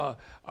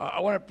I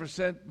want to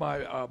present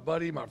my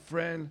buddy, my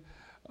friend,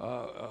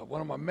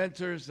 one of my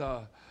mentors,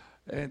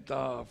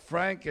 and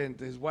Frank and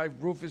his wife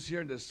Rufus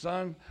here, and the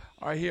son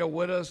are here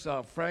with us.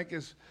 Frank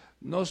is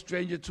no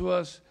stranger to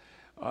us.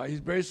 He's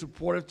very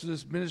supportive to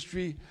this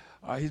ministry.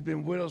 He's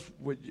been with us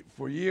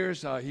for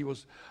years. He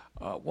was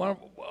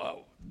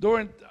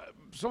during.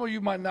 Some of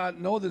you might not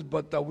know this,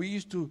 but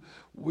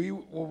we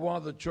were one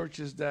of the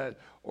churches that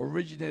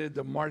originated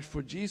the March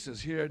for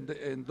Jesus here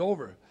in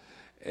Dover.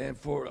 And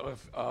for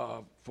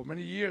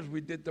many years,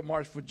 we did the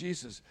March for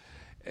Jesus.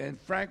 And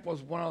Frank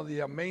was one of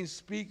the main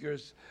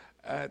speakers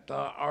at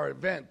our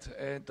event,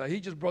 and he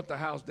just brought the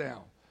house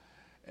down.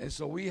 And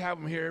so we have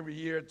him here every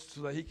year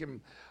so that he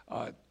can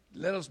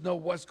let us know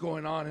what's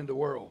going on in the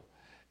world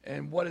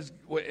and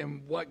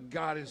what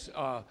God is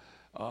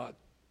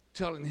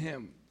telling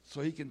him, so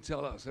he can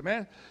tell us.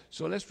 Amen?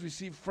 So let's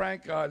receive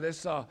Frank.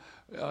 Let's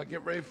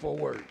get ready for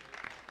a word.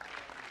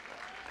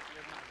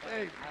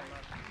 Hey,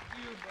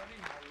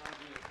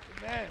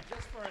 man.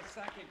 Just for a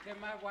second, can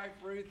my wife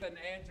Ruth and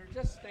Andrew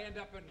just stand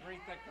up and greet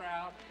the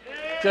crowd?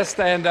 Yeah. Just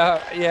stand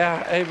up.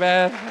 Yeah,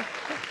 amen.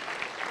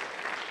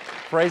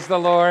 Praise the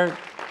Lord.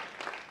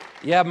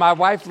 Yeah, my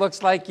wife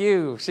looks like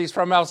you. She's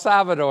from El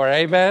Salvador.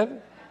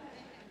 Amen.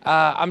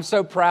 I'm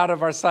so proud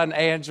of our son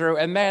Andrew.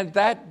 And man,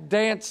 that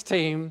dance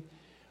team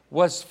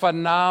was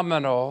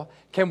phenomenal.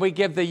 Can we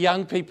give the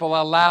young people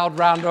a loud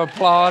round of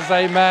applause?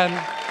 Amen.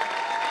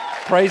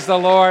 Praise the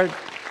Lord.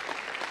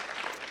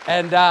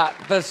 And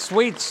the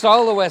sweet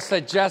soloist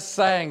that just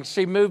sang,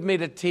 she moved me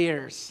to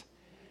tears.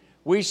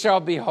 We shall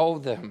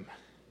behold them.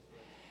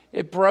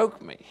 It broke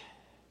me.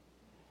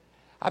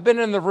 I've been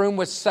in the room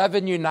with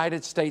 7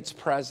 United States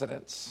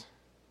presidents.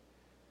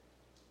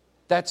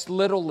 That's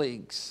little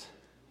leagues.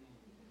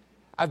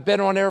 I've been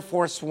on Air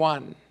Force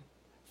One,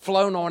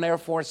 flown on Air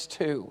Force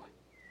Two,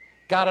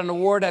 got an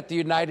award at the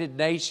United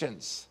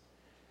Nations.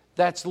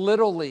 That's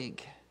little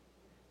league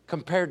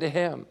compared to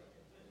him.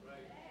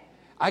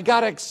 I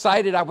got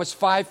excited. I was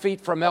 5 feet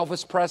from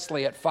Elvis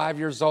Presley at 5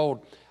 years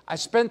old. I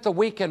spent the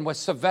weekend with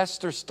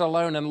Sylvester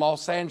Stallone in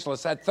Los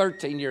Angeles at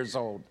 13 years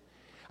old.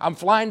 I'm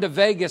flying to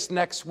Vegas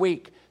next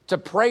week to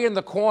pray in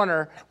the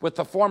corner with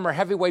the former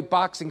heavyweight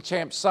boxing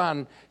champ's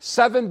son.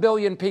 7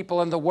 billion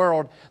people in the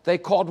world. They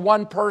called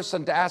one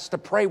person to ask to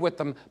pray with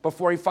them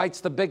before he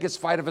fights the biggest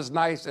fight of his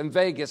life in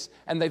Vegas,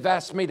 and they've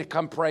asked me to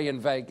come pray in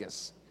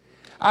Vegas.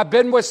 I've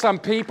been with some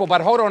people,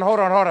 but hold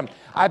on.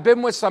 I've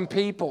been with some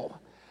people.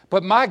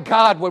 But my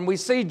God, when we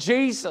see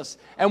Jesus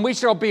and we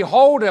shall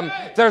behold him,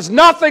 there's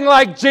nothing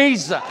like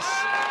Jesus.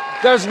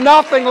 There's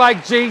nothing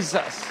like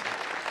Jesus.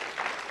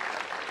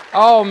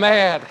 Oh,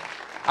 man.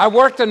 I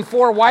worked in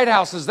 4 White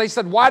Houses. They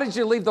said, why did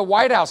you leave the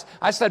White House?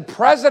 I said,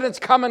 presidents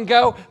come and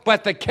go,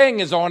 but the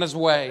king is on his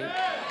way.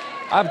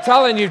 I'm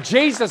telling you,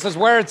 Jesus is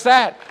where it's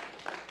at.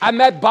 I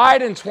met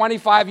Biden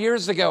 25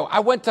 years ago.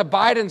 I went to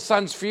Biden's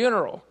son's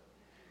funeral.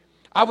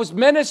 I was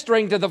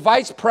ministering to the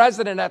vice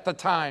president at the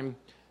time,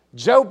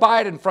 Joe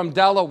Biden from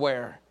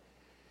Delaware.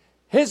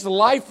 His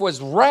life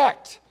was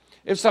wrecked.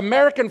 It was an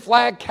American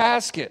flag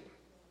casket.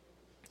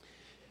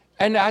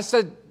 And I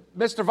said,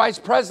 Mr. Vice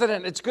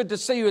President, it's good to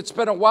see you. It's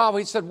been a while.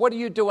 He said, what are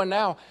you doing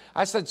now?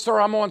 I said, sir,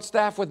 I'm on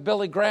staff with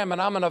Billy Graham,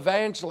 and I'm an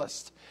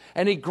evangelist.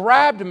 And he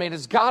grabbed me, and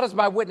as God is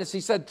my witness,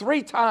 he said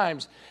 3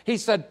 times, he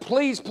said,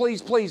 please,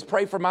 please, please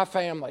pray for my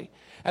family.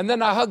 And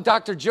then I hugged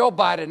Dr. Jill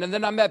Biden, and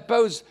then I met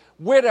Bo's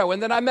widow,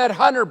 and then I met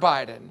Hunter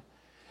Biden.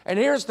 And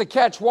here's the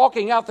catch.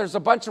 Walking out, there's a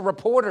bunch of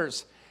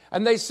reporters.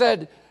 And they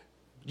said,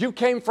 you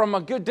came from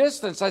a good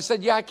distance. I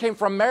said, yeah, I came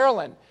from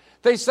Maryland.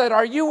 They said,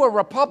 are you a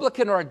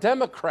Republican or a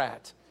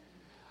Democrat?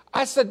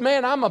 I said,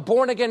 man, I'm a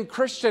born-again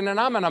Christian and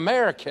I'm an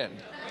American.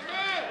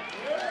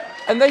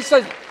 And they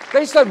said,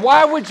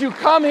 why would you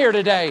come here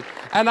today?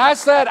 And I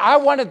said, I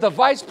wanted the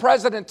vice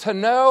president to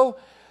know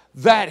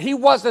that he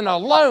wasn't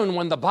alone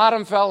when the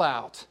bottom fell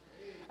out.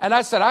 And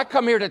I said, I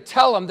come here to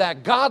tell him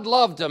that God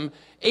loved him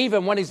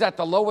even when he's at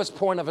the lowest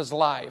point of his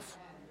life.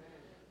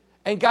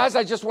 And guys,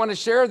 I just want to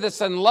share this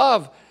in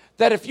love,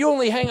 that if you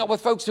only hang out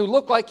with folks who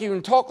look like you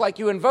and talk like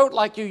you and vote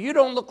like you, you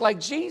don't look like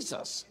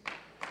Jesus.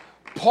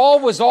 Paul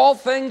was all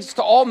things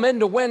to all men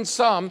to win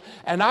some,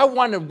 and I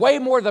wanted way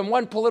more than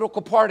one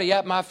political party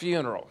at my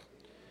funeral.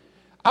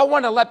 I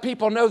want to let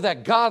people know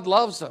that God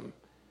loves them.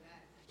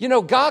 You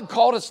know, God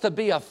called us to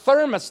be a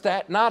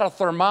thermostat, not a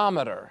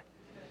thermometer.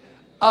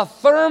 A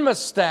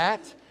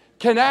thermostat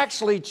can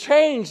actually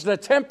change the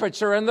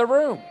temperature in the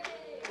room.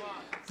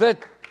 The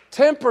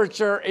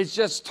temperature is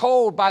just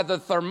told by the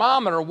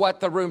thermometer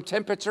what the room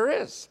temperature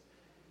is.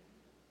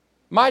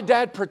 My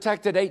dad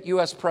protected 8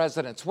 U.S.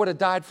 presidents, would have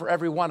died for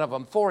every one of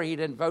them. 4 he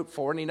didn't vote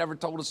for, and he never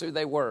told us who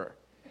they were.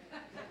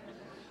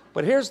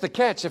 But here's the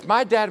catch. If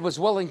my dad was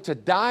willing to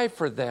die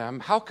for them,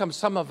 how come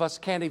some of us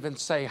can't even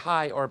say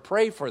hi or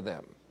pray for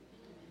them?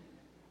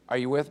 Are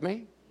you with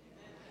me?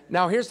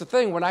 Now, here's the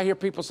thing. When I hear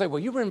people say, well,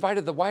 you were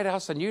invited to the White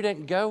House and you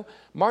didn't go.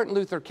 Martin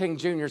Luther King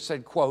Jr.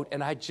 said, quote,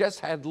 and I just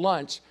had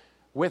lunch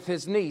with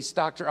his niece,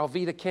 Dr.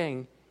 Alveda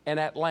King, in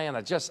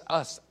Atlanta, just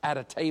us at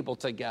a table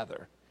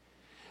together.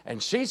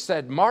 And she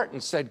said,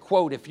 Martin said,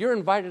 quote, if you're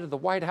invited to the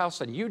White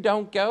House and you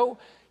don't go,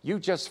 you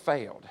just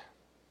failed.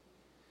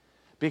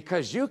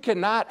 Because you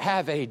cannot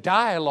have a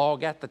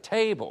dialogue at the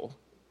table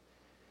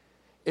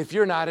if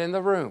you're not in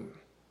the room.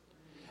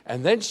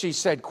 And then she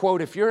said,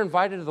 quote, if you're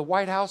invited to the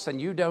White House and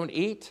you don't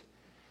eat,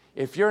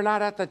 if you're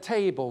not at the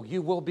table,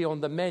 you will be on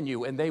the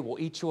menu and they will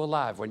eat you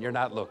alive when you're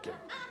not looking.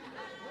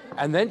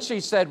 And then she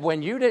said,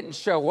 when you didn't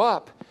show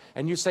up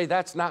and you say,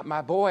 that's not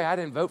my boy, I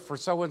didn't vote for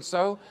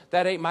so-and-so,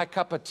 that ain't my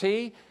cup of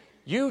tea,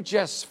 you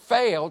just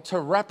failed to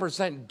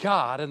represent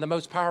God in the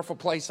most powerful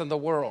place in the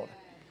world.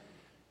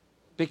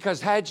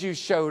 Because had you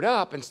showed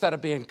up, instead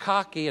of being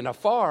cocky and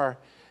afar,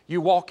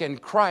 you walk in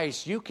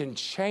Christ, you can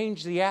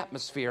change the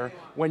atmosphere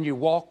when you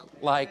walk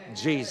like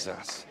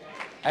Jesus.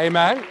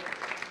 Amen?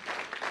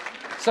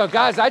 So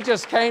guys, I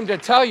just came to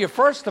tell you,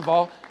 first of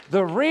all,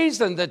 the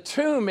reason the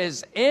tomb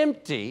is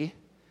empty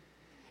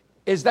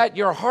is that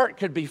your heart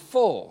could be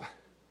full.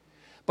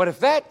 But if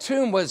that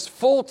tomb was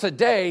full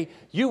today,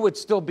 you would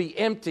still be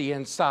empty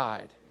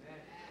inside.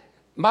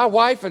 My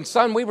wife and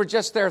son, we were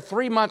just there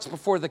 3 months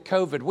before the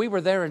COVID. We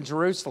were there in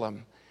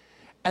Jerusalem.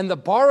 And the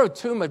borrowed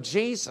tomb of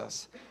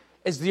Jesus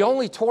is the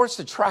only tourist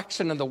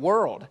attraction in the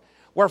world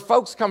where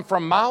folks come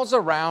from miles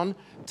around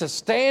to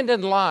stand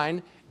in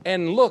line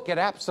and look at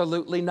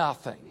absolutely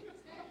nothing.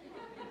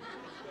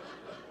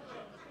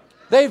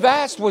 They've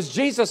asked, was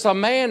Jesus a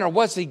man or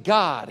was he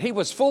God? He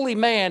was fully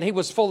man, he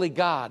was fully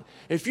God.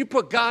 If you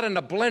put God in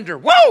a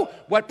blender, whoa,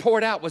 what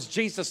poured out was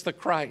Jesus the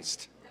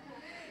Christ.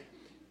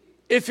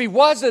 If he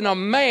wasn't a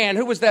man,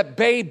 who was that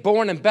babe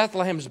born in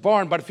Bethlehem's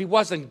barn? But if he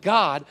wasn't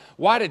God,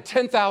 why did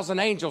 10,000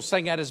 angels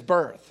sing at his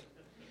birth?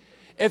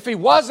 If he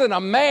wasn't a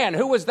man,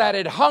 who was that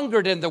had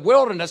hungered in the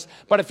wilderness?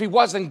 But if he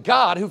wasn't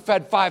God, who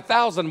fed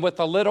 5,000 with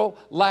a little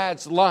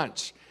lad's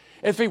lunch?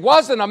 If he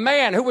wasn't a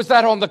man, who was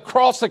that on the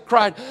cross that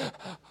cried,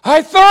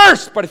 I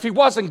thirst? But if he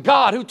wasn't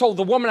God, who told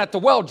the woman at the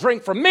well,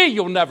 drink from me,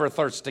 you'll never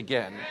thirst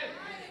again?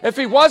 If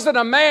he wasn't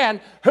a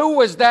man, who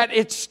was that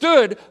it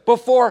stood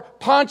before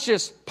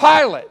Pontius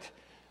Pilate?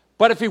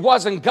 But if he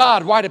wasn't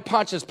God, why did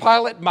Pontius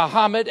Pilate,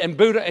 Muhammad, and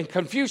Buddha, and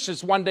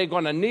Confucius one day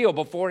going to kneel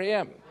before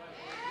him?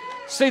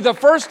 See, the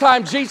first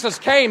time Jesus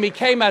came, he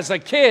came as a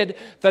kid.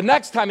 The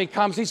next time he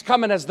comes, he's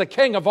coming as the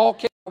King of all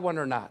kings. One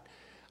or not.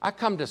 I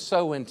come to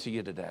sow into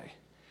you today.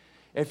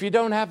 If you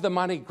don't have the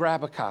money,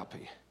 grab a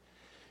copy.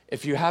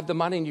 If you have the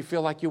money and you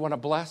feel like you want to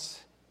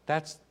bless,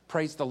 that's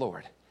praise the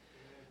Lord.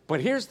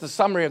 But here's the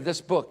summary of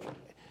this book.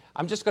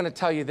 I'm just going to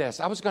tell you this.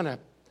 I was going to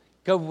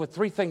go with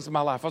 3 things in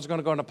my life. I was going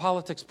to go into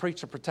politics,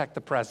 preach, or protect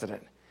the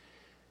president.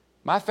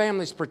 My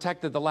family's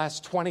protected the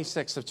last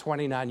 26 of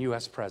 29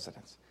 U.S.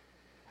 presidents.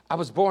 I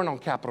was born on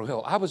Capitol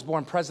Hill. I was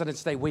born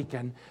President's Day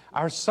weekend.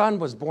 Our son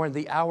was born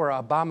the hour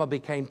Obama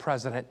became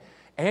president.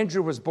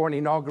 Andrew was born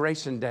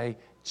Inauguration Day,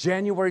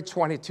 January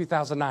 20,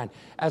 2009.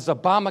 As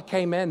Obama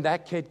came in,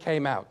 that kid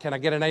came out. Can I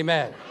get an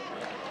amen?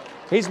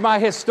 He's my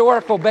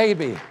historical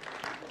baby.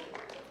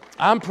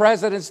 I'm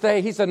President's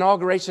Day. He's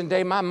Inauguration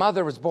Day. My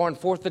mother was born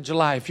 4th of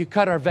July. If you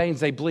cut our veins,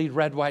 they bleed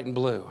red, white, and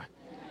blue.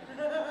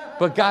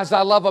 But guys,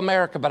 I love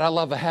America, but I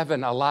love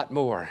heaven a lot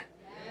more.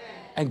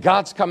 And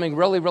God's coming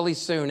really, really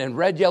soon. And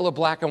red, yellow,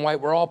 black, and white,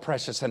 we're all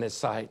precious in his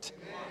sight.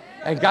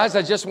 And guys,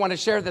 I just want to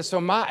share this.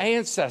 So my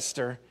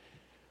ancestor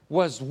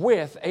was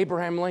with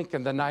Abraham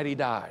Lincoln the night he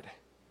died.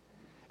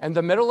 In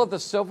the middle of the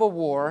Civil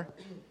War,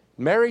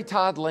 Mary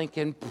Todd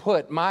Lincoln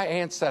put my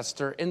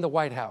ancestor in the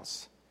White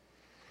House.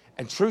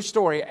 And true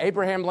story,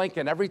 Abraham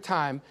Lincoln, every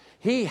time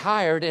he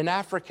hired an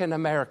African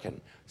American,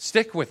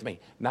 stick with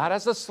me, not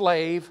as a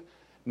slave,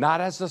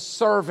 not as a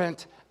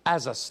servant,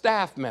 as a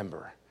staff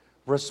member,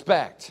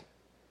 respect.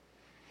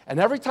 And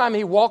every time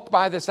he walked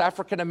by this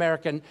African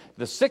American,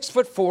 the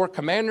 6'4"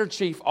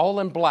 commander-in-chief,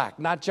 all in black,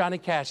 not Johnny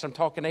Cash, I'm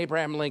talking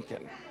Abraham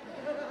Lincoln,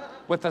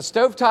 with a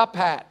stovetop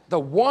hat, the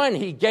one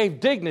he gave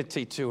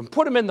dignity to and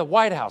put him in the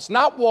White House,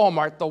 not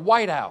Walmart, the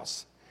White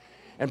House.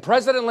 And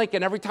President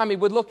Lincoln, every time he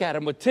would look at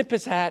him, would tip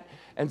his hat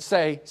and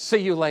say, see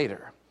you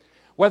later.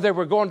 Whether they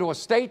were going to a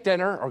state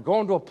dinner or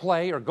going to a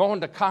play or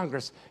going to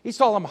Congress, he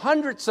saw him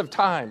hundreds of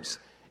times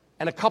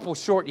in a couple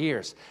short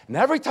years. And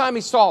every time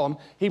he saw him,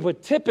 he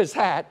would tip his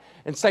hat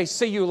and say,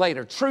 see you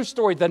later. True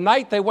story, the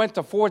night they went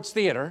to Ford's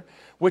Theater,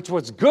 which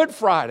was Good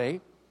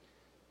Friday,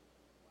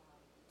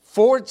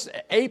 Ford's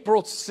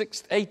April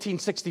 6,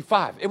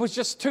 1865. It was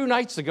just 2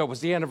 nights ago was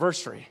the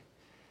anniversary.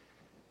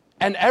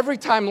 And every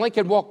time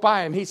Lincoln walked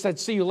by him, he said,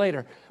 see you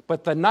later.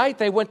 But the night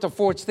they went to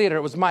Ford's Theater,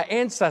 it was my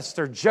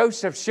ancestor,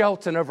 Joseph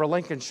Shelton, over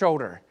Lincoln's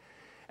shoulder.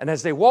 And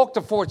as they walked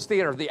to Ford's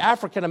Theater, the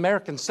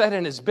African-American said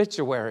in his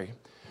obituary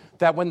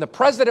that when the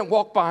president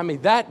walked by me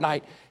that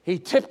night, he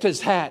tipped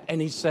his hat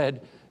and he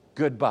said,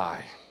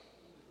 goodbye.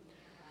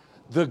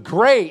 The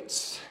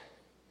greats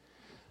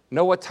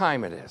know what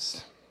time it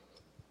is.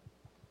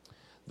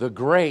 The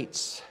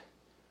greats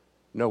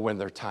know when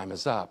their time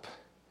is up.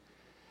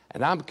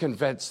 And I'm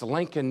convinced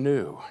Lincoln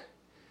knew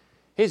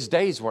his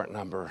days weren't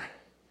numbered.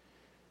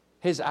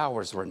 His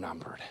hours were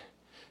numbered.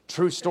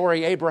 True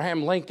story,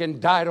 Abraham Lincoln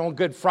died on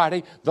Good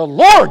Friday. The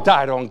Lord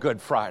died on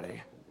Good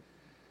Friday.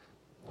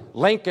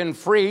 Lincoln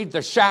freed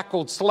the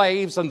shackled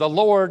slaves, and the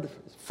Lord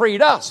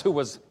freed us who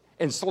was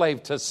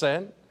enslaved to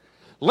sin.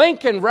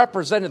 Lincoln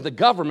represented the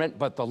government,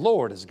 but the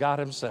Lord is God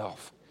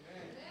himself.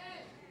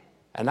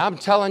 And I'm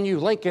telling you,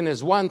 Lincoln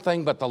is one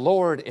thing, but the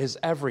Lord is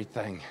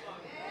everything.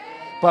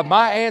 But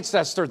my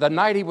ancestor, the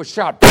night he was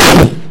shot,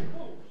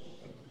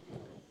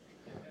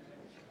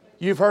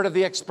 you've heard of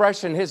the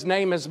expression, his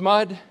name is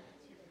Mud?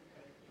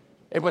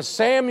 It was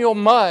Samuel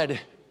Mudd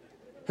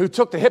who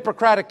took the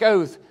Hippocratic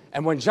Oath,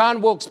 and when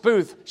John Wilkes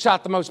Booth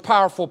shot the most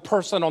powerful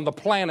person on the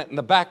planet in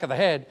the back of the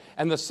head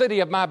and the city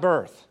of my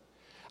birth,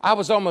 I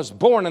was almost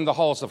born in the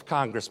halls of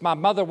Congress. My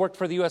mother worked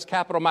for the U.S.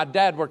 Capitol. My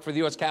dad worked for the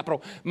U.S.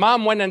 Capitol.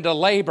 Mom went into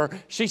labor.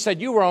 She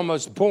said, you were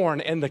almost born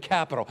in the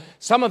Capitol.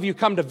 Some of you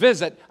come to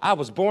visit. I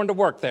was born to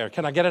work there.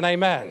 Can I get an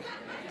amen?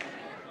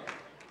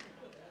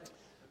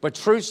 But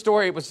true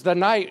story, it was the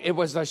night,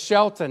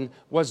 Shelton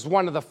was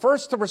one of the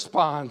first to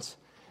respond,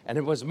 and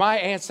it was my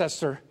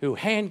ancestor who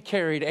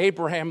hand-carried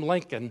Abraham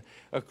Lincoln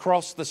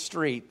across the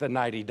street the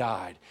night he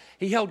died.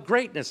 He held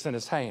greatness in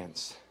his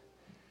hands.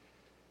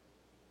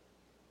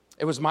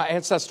 It was my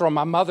ancestor on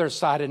my mother's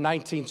side in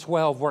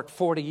 1912, worked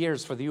 40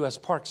 years for the U.S.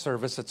 Park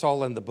Service. It's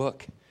all in the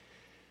book.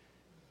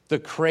 The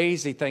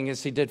crazy thing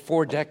is he did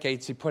 4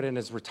 decades. He put in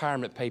his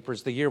retirement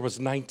papers. The year was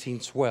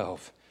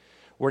 1912.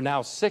 We're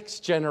now 6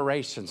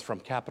 generations from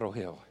Capitol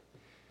Hill.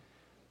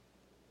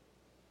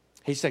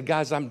 He said,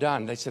 guys, I'm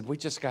done. They said, we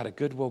just got a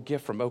goodwill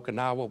gift from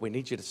Okinawa. We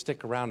need you to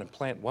stick around and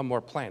plant one more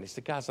plant. He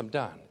said, guys, I'm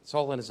done. It's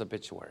all in his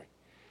obituary.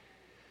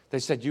 They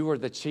said, you were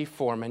the chief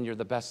foreman. You're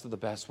the best of the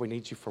best. We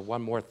need you for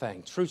one more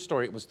thing. True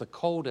story, it was the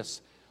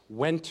coldest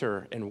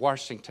winter in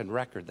Washington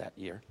record that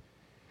year.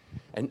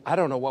 And I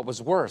don't know what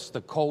was worse, the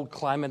cold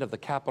climate of the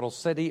capital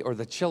city or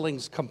the chilling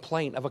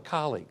complaint of a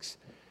colleagues.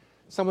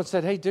 Someone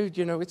said, hey, dude,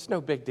 it's no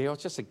big deal.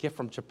 It's just a gift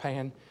from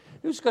Japan.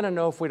 Who's going to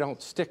know if we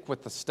don't stick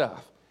with the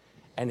stuff?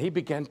 And he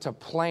began to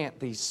plant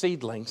these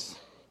seedlings.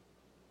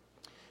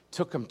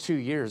 Took him 2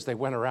 years. They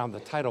went around the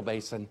tidal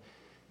basin.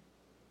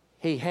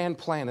 He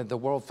hand-planted the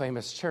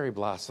world-famous cherry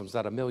blossoms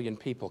that 1 million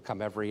people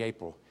come every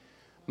April.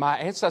 My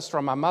ancestor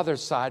on my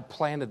mother's side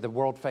planted the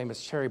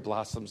world-famous cherry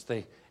blossoms.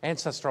 The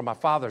ancestor on my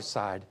father's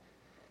side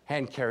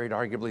hand-carried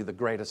arguably the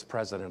greatest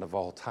president of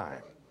all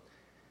time.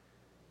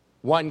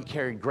 One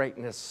carried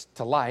greatness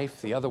to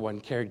life. The other one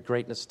carried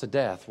greatness to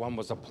death. One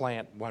was a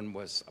plant, one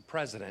was a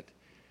president,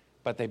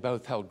 but they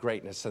both held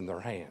greatness in their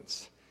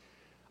hands.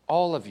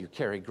 All of you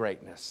carry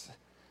greatness.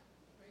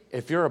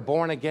 If you're a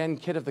born-again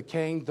kid of the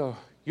King,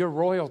 you're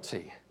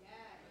royalty.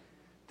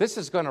 This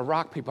is going to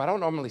rock people. I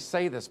don't normally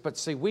say this, but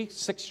see, we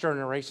 6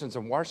 generations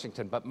in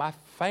Washington, but my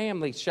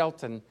family,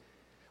 Shelton,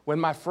 when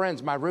my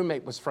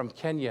roommate was from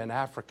Kenya in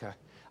Africa,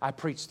 I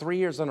preached 3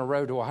 years in a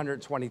row to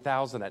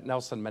 120,000 at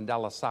Nelson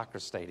Mandela Soccer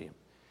Stadium.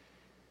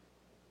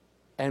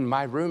 And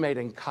my roommate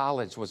in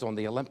college was on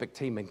the Olympic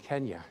team in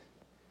Kenya.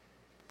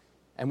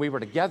 And we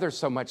were together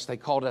so much, they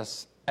called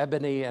us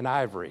Ebony and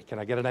Ivory. Can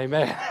I get an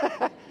amen?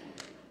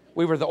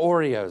 We were the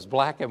Oreos,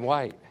 black and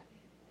white.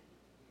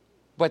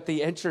 But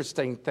the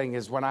interesting thing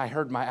is when I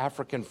heard my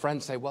African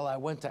friends say, well, I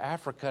went to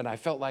Africa and I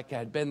felt like I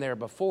had been there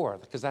before,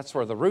 because that's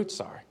where the roots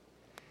are.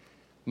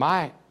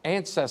 My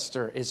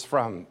ancestor is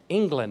from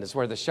England, is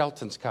where the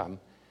Sheltons come.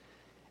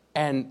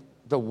 And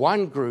the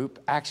one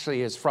group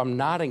actually is from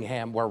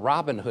Nottingham, where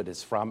Robin Hood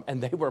is from,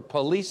 and they were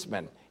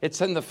policemen.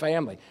 It's in the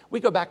family. We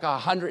go back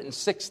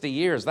 160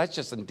 years. That's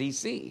just in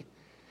D.C.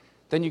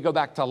 Then you go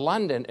back to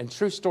London, and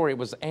true story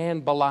was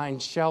Anne Boleyn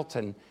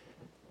Shelton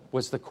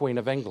was the Queen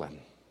of England.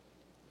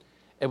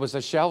 It was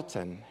a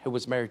Shelton who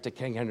was married to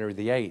King Henry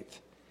VIII.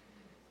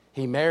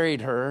 He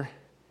married her,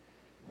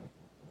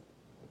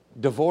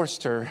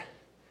 divorced her,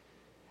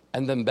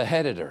 and then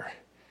beheaded her.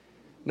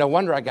 No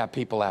wonder I got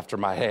people after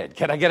my head.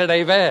 Can I get an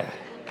amen?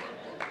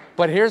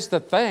 But here's the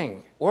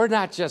thing. We're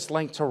not just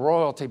linked to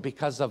royalty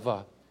because of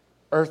an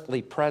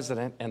earthly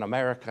president in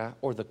America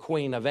or the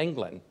Queen of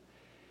England.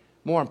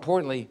 More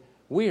importantly,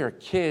 we are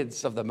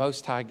kids of the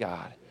Most High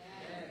God.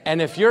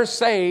 And if you're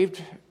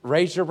saved,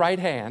 raise your right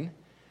hand,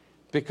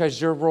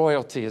 because your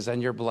royalty is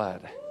in your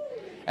blood.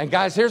 And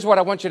guys, here's what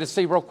I want you to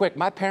see real quick.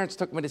 My parents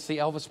took me to see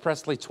Elvis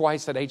Presley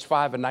twice at age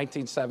 5 in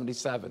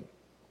 1977.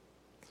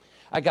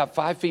 I got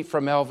 5 feet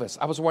from Elvis.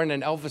 I was wearing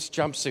an Elvis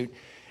jumpsuit.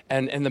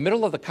 And in the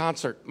middle of the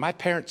concert, my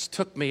parents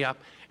took me up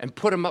and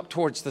put him up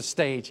towards the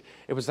stage.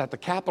 It was at the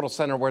Capitol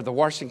Center where the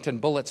Washington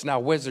Bullets,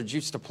 now Wizards,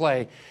 used to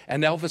play.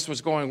 And Elvis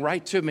was going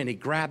right to me, and he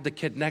grabbed the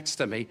kid next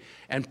to me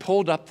and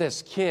pulled up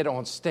this kid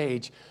on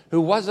stage who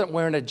wasn't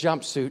wearing a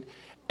jumpsuit.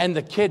 And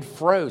the kid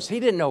froze. He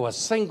didn't know a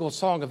single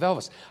song of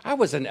Elvis. I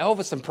was an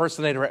Elvis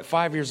impersonator at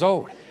 5 years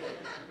old.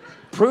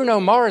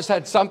 Bruno Mars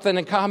had something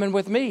in common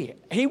with me.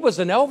 He was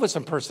an Elvis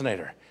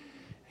impersonator.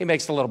 He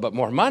makes a little bit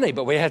more money,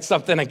 but we had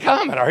something in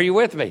common. Are you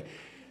with me?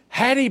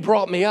 Had he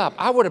brought me up,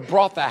 I would have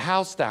brought the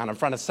house down in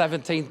front of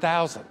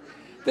 17,000.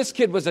 This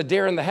kid was a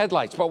deer in the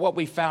headlights, but what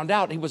we found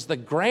out, he was the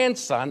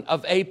grandson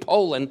of Abe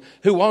Poland,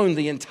 who owned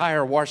the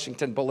entire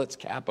Washington Bullets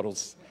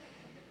Capitals.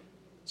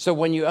 So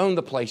when you own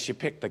the place, you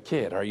pick the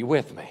kid. Are you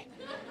with me?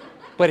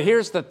 But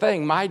here's the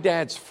thing. My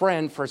dad's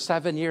friend for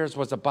 7 years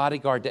was a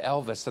bodyguard to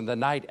Elvis. And the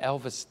night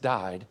Elvis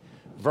died,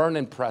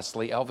 Vernon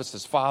Presley,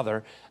 Elvis's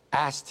father,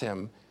 asked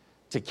him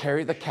to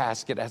carry the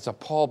casket as a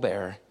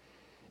pallbearer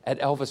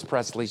at Elvis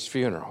Presley's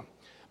funeral.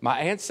 My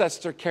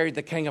ancestor carried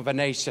the king of a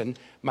nation.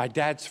 My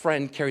dad's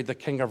friend carried the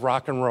king of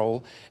rock and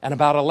roll. And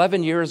about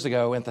 11 years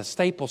ago at the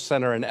Staples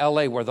Center in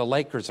L.A., where the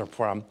Lakers are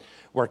from,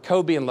 where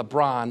Kobe and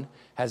LeBron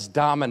has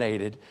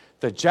dominated,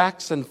 the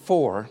Jackson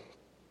 4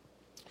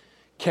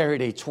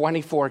 carried a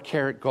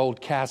 24-karat gold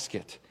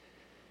casket.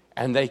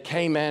 And they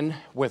came in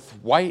with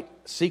white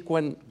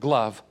sequin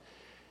glove.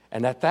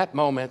 And at that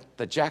moment,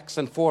 the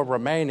Jackson 4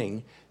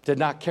 remaining did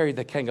not carry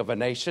the king of a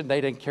nation.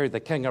 They didn't carry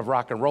the king of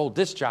rock and roll.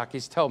 Disc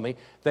jockeys tell me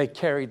they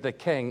carried the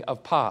king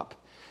of pop.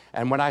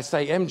 And when I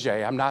say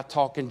MJ, I'm not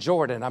talking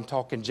Jordan, I'm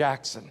talking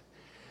Jackson.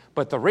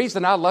 But the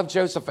reason I love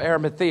Joseph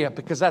Arimathea,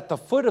 because at the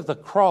foot of the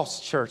cross,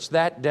 church,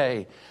 that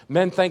day,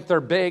 men think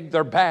they're big,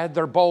 they're bad,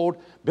 they're bold,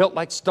 built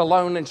like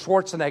Stallone and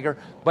Schwarzenegger.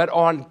 But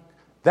on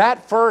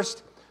that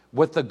first,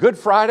 with the Good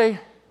Friday,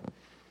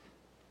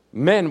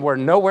 men were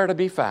nowhere to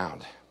be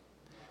found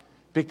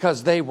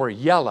because they were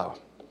yellow.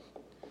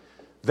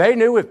 They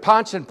knew if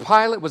Pontius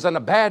Pilate was in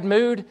a bad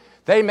mood,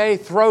 they may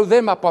throw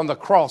them up on the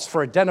cross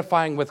for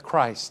identifying with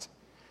Christ.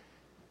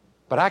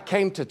 But I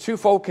came to a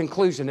twofold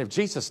conclusion. If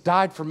Jesus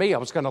died for me, I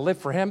was going to live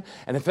for him.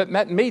 And if it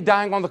meant me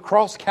dying on the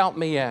cross, count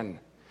me in.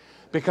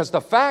 Because the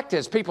fact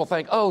is, people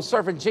think, oh,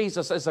 serving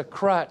Jesus is a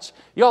crutch.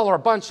 Y'all are a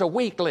bunch of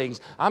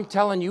weaklings. I'm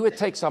telling you, it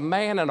takes a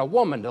man and a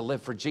woman to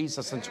live for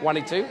Jesus in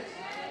 22.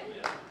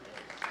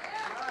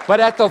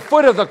 But at the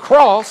foot of the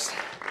cross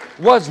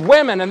was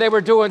women, and they were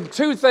doing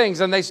two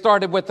things, and they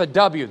started with a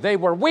W. They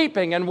were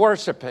weeping and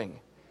worshiping.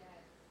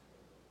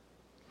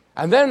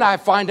 And then I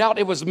find out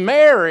it was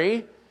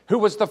Mary who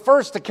was the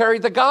first to carry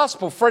the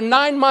gospel. For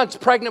 9 months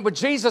pregnant with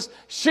Jesus,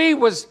 she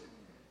was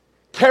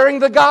carrying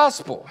the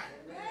gospel.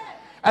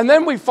 And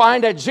then we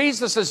find at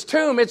Jesus'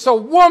 tomb, it's a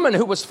woman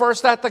who was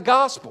first at the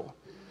gospel.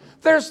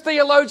 There's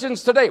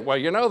theologians today. Well,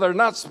 you know, they're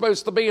not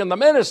supposed to be in the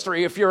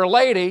ministry if you're a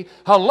lady.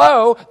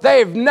 Hello,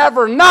 they've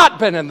never not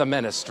been in the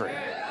ministry.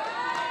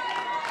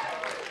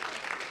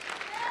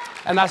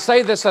 And I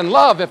say this in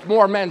love. If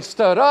more men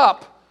stood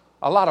up,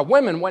 a lot of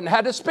women wouldn't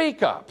have had to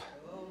speak up.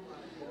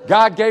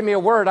 God gave me a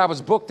word. I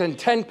was booked in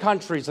 10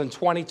 countries in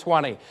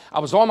 2020. I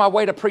was on my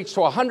way to preach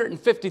to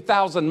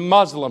 150,000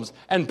 Muslims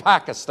in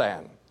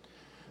Pakistan.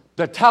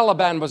 The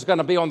Taliban was going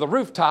to be on the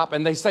rooftop,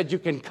 and they said, you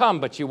can come,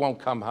 but you won't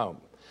come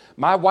home.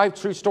 My wife,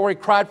 true story,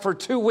 cried for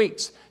 2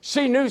 weeks.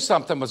 She knew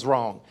something was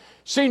wrong.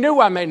 She knew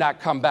I may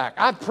not come back.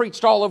 I've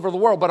preached all over the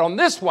world, but on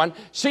this one,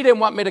 she didn't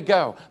want me to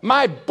go.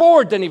 My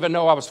board didn't even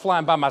know I was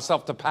flying by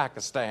myself to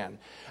Pakistan.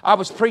 I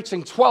was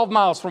preaching 12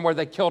 miles from where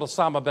they killed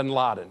Osama bin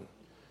Laden.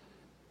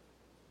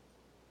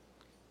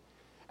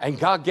 And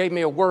God gave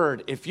me a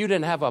word. If you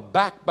didn't have a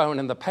backbone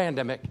in the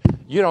pandemic,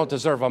 you don't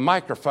deserve a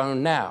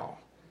microphone now.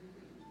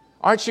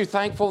 Aren't you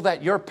thankful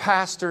that your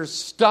pastor's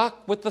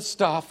stuck with the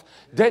stuff,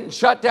 didn't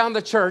shut down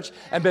the church,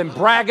 and been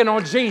bragging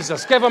on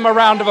Jesus? Give him a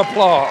round of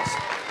applause.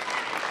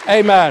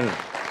 Amen.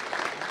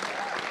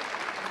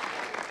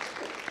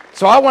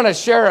 So I want to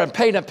share and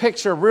paint a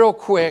picture real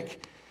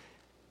quick,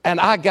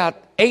 and I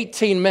got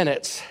 18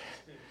 minutes.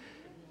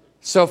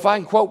 So if I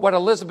can quote what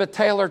Elizabeth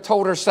Taylor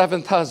told her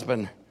seventh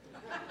husband,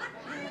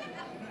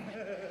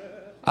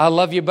 I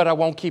love you, but I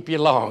won't keep you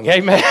long.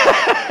 Amen.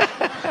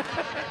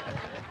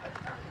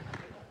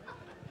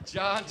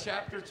 John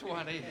chapter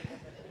 20.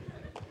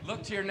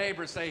 Look to your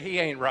neighbor and say, he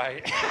ain't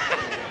right.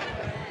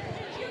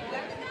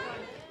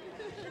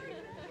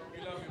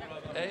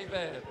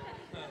 Amen.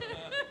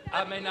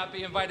 I may not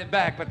be invited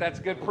back, but that's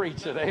good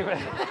preaching.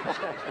 Amen.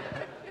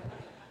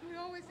 We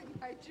always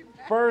invite you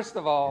back. First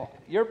of all,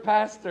 your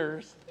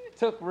pastors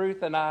took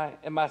Ruth and I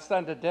and my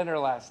son to dinner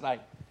last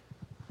night.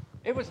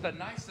 It was the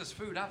nicest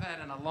food I've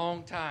had in a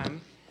long time.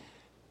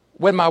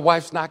 When my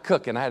wife's not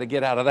cooking, I had to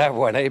get out of that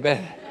one.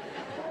 Amen.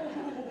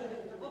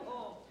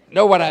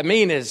 No, what I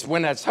mean is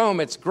when it's home,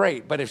 it's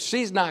great. But if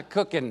she's not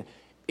cooking,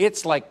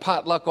 it's like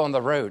potluck on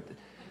the road.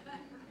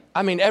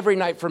 I mean, every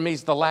night for me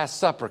is the Last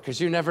Supper because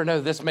you never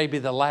know, this may be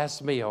the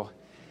last meal.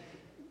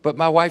 But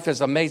my wife is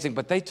amazing.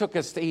 But they took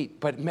us to eat.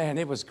 But, man,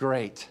 it was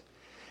great.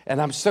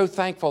 And I'm so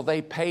thankful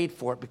they paid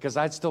for it because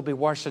I'd still be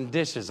washing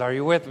dishes. Are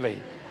you with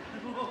me?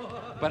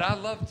 But I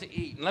love to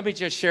eat. And let me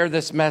just share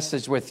this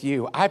message with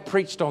you. I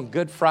preached on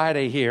Good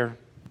Friday here.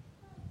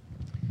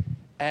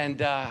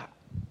 And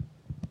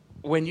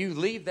when you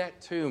leave that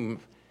tomb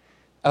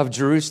of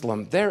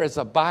Jerusalem, there is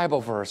a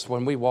Bible verse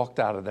when we walked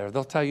out of there.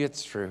 They'll tell you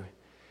it's true.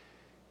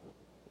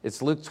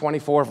 It's Luke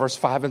 24, verse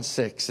 5 and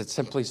 6. It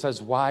simply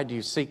says, why do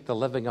you seek the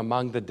living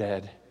among the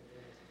dead?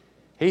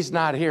 He's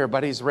not here,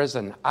 but he's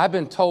risen. I've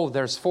been told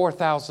there's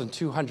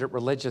 4,200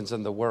 religions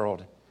in the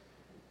world,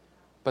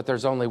 but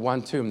there's only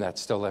one tomb that's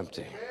still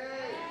empty.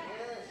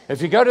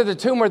 If you go to the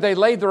tomb where they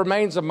laid the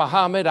remains of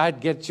Muhammad, I'd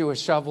get you a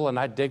shovel and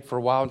I'd dig for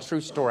a while. And true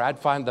story, I'd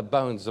find the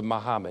bones of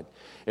Muhammad.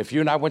 If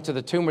you and I went to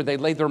the tomb where they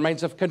laid the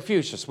remains of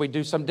Confucius, we'd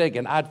do some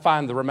digging. I'd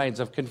find the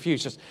remains of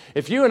Confucius.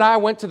 If you and I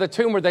went to the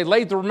tomb where they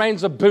laid the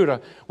remains of Buddha,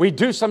 we'd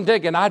do some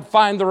digging. I'd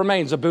find the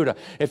remains of Buddha.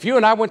 If you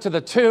and I went to the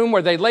tomb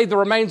where they laid the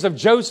remains of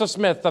Joseph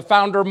Smith, the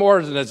founder of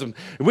Mormonism,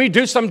 we'd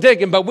do some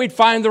digging, but we'd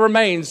find the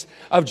remains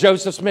of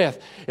Joseph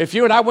Smith. If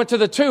you and I went to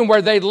the tomb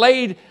where they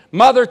laid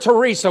Mother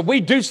Teresa,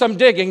 we'd do some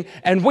digging,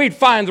 and we'd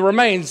find the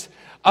remains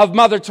of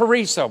Mother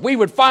Teresa. We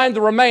would find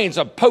the remains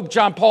of Pope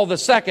John Paul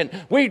II.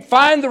 We'd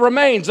find the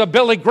remains of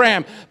Billy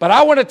Graham. But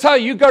I want to tell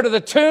you, you go to the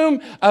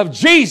tomb of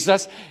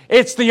Jesus,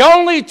 it's the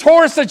only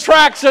tourist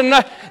attraction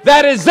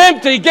that is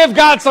empty. Give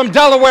God some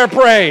Delaware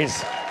praise.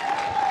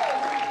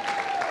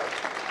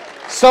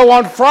 So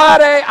on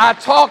Friday, I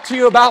talked to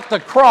you about the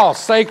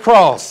cross. Say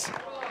cross.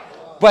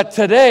 But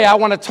today, I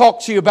want to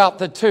talk to you about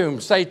the tomb.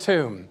 Say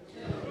tomb.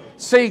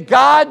 See,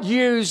 God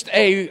used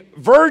a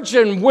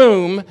virgin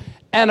womb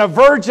and a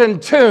virgin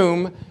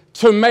tomb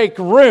to make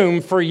room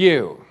for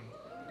you.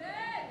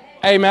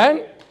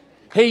 Amen?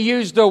 He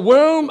used a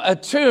womb, a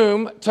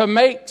tomb to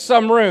make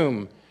some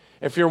room.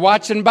 If you're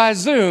watching by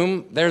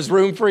Zoom, there's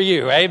room for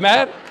you.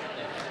 Amen?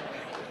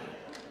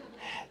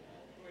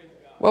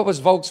 What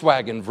was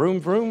Volkswagen? Vroom,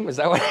 vroom? Is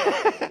that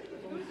what?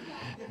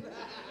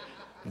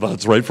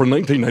 That's right, from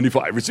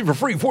 1995. Receive for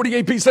free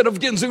 48-piece set of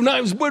Ginsu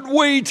knives, but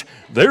wait,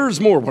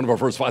 there's more. One of our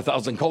first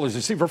 5,000 callers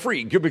receive for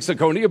free cubic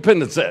zirconia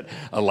pendant set,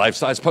 a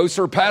life-size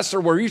poster pastor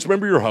where each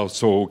member of your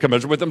household can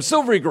measure with them.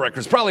 Silver Eagle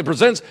Records proudly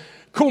presents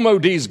Kumo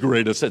D's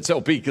greatest hits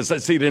LP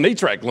cassette CD and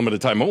 8-track,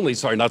 limited time only.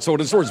 Sorry, not sold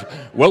in stores.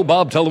 Well,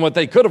 Bob, tell them what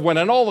they could have won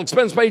an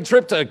all-expense-paid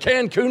trip to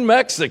Cancun,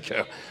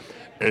 Mexico.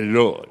 Hey,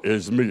 look,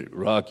 it's me,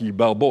 Rocky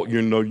Balboa.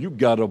 You know, you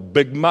got a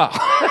big mouth.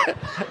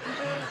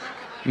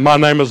 My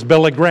name is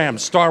Billy Graham.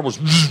 Star Wars.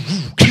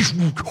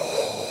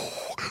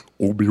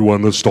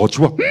 Obi-Wan that starts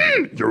with,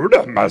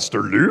 Yoda,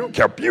 Master Luke,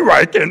 help you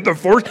right in the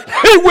Force.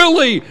 Hey,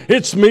 Willie,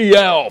 it's me,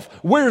 Alf.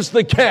 Where's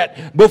the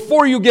cat?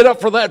 Before you get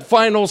up for that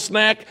final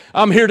snack,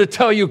 I'm here to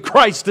tell you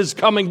Christ is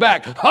coming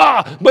back.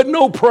 Ha! But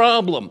no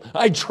problem.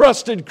 I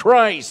trusted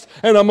Christ,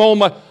 and I'm on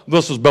my...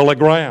 This is Billy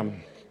Graham.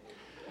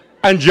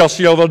 And just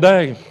the other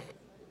day,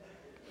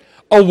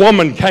 a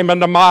woman came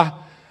into my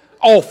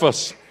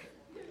office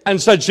and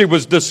said she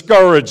was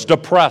discouraged,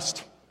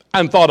 depressed,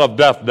 and thought of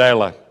death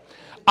daily.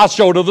 I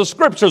showed her the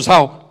scriptures,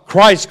 how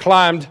Christ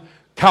climbed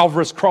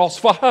Calvary's cross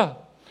for her.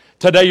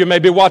 Today you may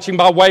be watching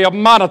by way of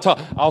monitor.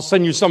 I'll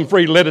send you some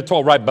free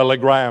literature, right, Billy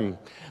Graham?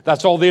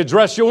 That's all the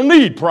address you'll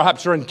need.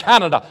 Perhaps you're in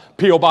Canada,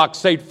 P.O.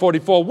 Box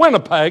 844,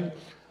 Winnipeg,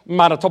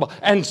 Manitoba.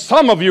 And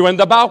some of you in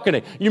the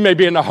balcony. You may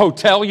be in a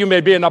hotel, you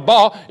may be in a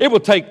bar. It will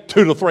take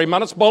 2 to 3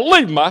 minutes.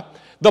 Believe me,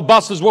 the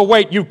buses will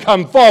wait. You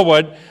come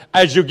forward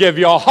as you give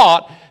your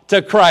heart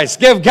to Christ.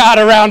 Give God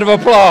a round of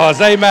applause.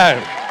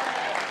 Amen.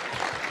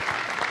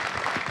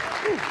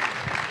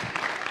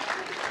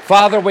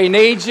 Father, we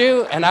need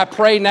you, and I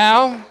pray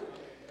now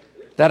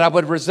that I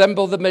would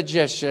resemble the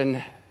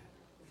magician.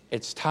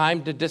 It's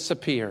time to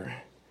disappear,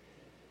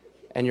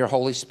 and your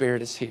Holy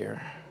Spirit is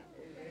here.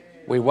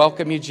 We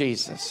welcome you,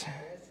 Jesus.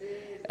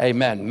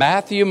 Amen.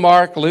 Matthew,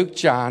 Mark, Luke,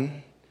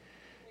 John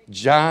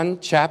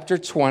chapter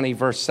 20,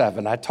 verse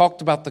 7. I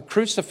talked about the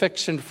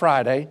crucifixion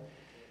Friday.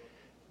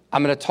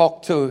 I'm going to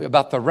talk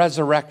about the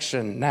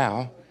resurrection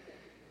now.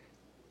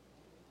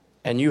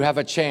 And you have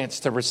a chance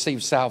to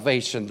receive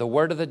salvation. The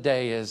word of the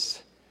day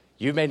is,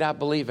 you may not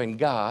believe in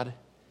God,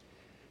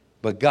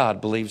 but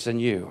God believes in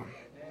you.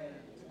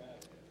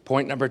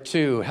 Point number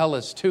 2, hell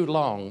is too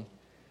long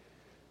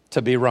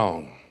to be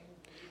wrong.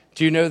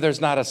 Do you know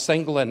there's not a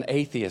single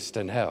atheist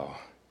in hell?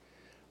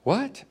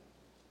 What?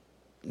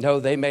 No,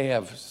 they may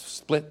have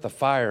split the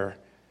fire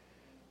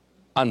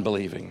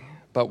unbelieving,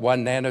 but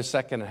 1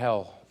 nanosecond in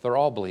hell, they're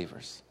all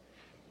believers.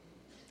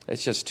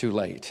 It's just too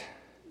late.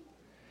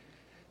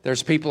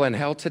 There's people in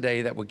hell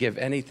today that would give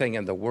anything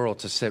in the world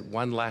to sit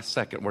one last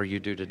second where you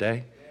do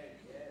today.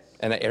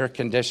 In an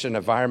air-conditioned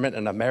environment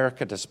in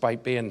America,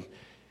 despite being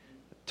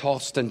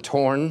tossed and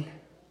torn.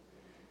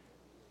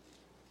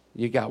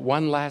 You got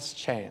one last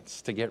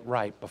chance to get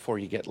right before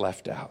you get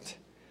left out.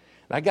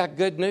 And I got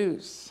good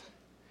news.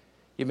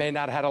 You may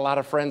not have had a lot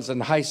of friends in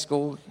high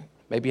school.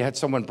 Maybe you had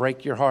someone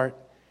break your heart.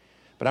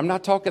 But I'm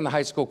not talking the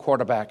high school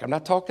quarterback. I'm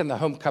not talking the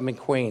homecoming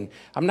queen.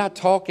 I'm not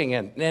talking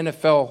an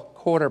NFL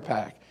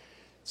quarterback.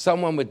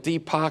 Someone with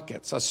deep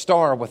pockets, a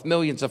star with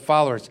millions of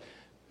followers.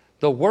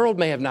 The world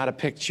may have not have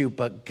picked you,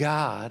 but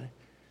God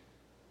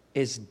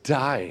is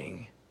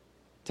dying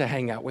to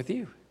hang out with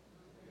you.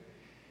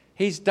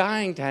 He's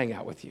dying to hang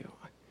out with you.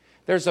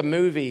 There's a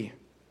movie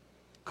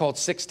called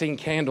 16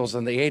 Candles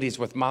in the 80s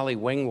with Molly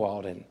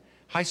Ringwald, and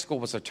high school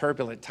was a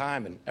turbulent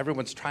time, and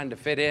everyone's trying to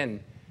fit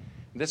in.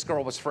 This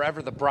girl was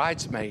forever the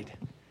bridesmaid.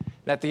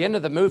 And at the end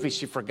of the movie,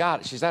 she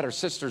forgot. She's at her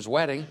sister's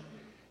wedding.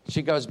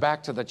 She goes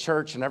back to the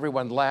church, and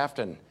everyone laughed,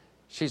 and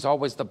she's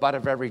always the butt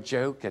of every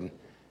joke and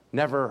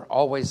never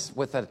always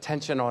with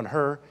attention on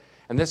her.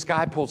 And this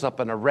guy pulls up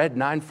in a red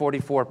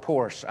 944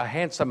 Porsche, a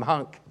handsome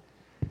hunk.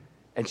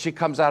 And she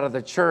comes out of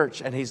the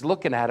church, and he's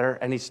looking at her,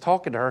 and he's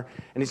talking to her,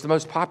 and he's the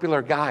most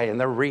popular guy in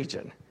their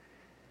region.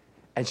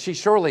 And she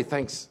surely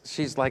thinks,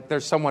 she's like,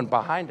 there's someone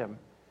behind him.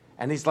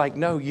 And he's like,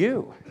 no,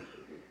 you.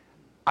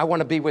 I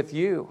want to be with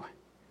you.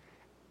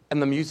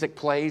 And the music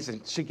plays,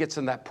 and she gets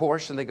in that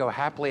Porsche, and they go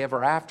happily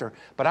ever after.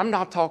 But I'm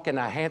not talking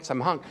a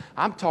handsome hunk.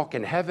 I'm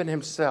talking heaven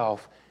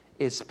himself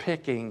is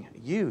picking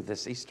you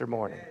this Easter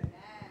morning.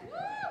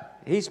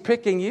 He's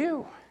picking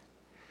you.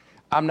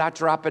 I'm not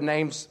dropping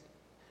names.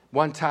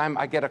 One time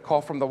I get a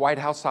call from the White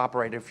House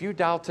operator. If you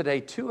dial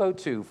today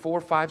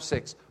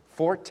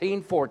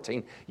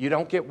 202-456-1414, you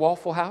don't get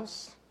Waffle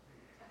House.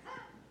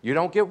 You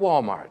don't get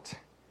Walmart.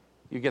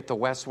 You get the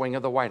West Wing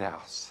of the White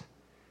House.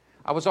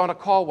 I was on a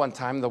call one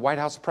time. The White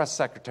House press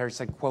secretary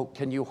said, quote,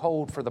 can you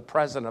hold for the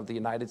President of the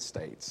United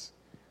States?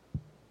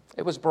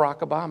 It was Barack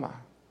Obama.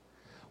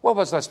 What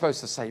was I supposed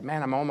to say?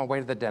 Man, I'm on my way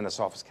to the dentist's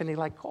office. Can he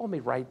call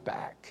me right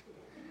back?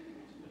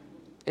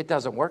 It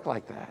doesn't work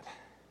like that.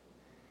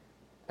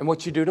 And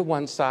what you do to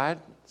one side,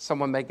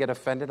 someone may get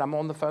offended. I'm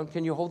on the phone.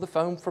 Can you hold the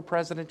phone for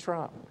President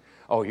Trump?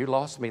 Oh, you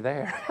lost me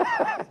there.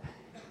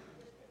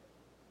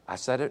 I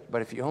said it,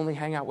 but if you only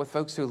hang out with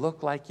folks who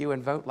look like you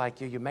and vote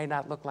like you may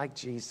not look like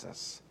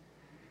Jesus.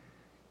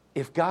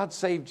 If God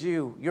saved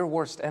you, your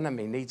worst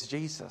enemy needs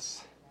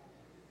Jesus.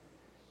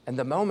 And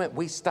the moment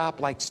we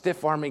stop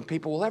stiff-arming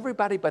people, well,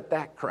 everybody but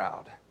that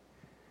crowd,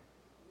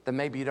 then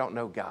maybe you don't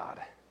know God.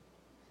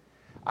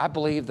 I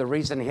believe the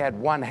reason he had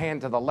one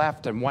hand to the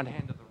left and one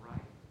hand to the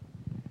right,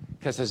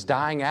 because his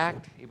dying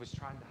act, he was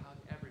trying to hug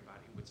everybody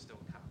who would still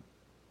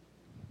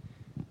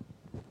come.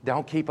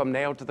 Don't keep them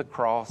nailed to the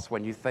cross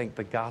when you think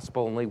the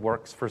gospel only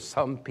works for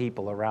some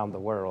people around the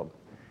world.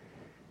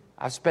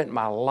 I've spent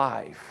my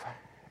life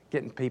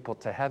getting people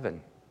to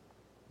heaven.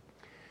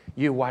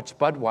 You watch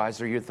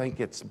Budweiser, you think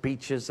it's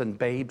beaches and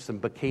babes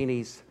and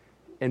bikinis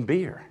and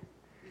beer.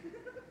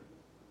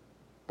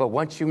 But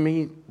once you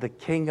meet the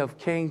King of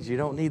Kings, you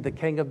don't need the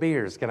King of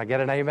Beers. Can I get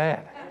an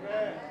amen?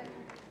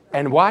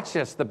 And watch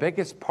this, the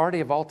biggest party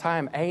of all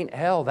time ain't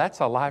hell. That's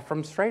a lie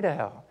from straight to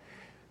hell.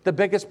 The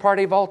biggest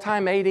party of all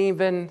time ain't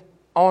even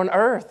on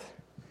earth.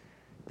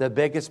 The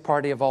biggest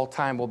party of all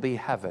time will be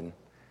heaven.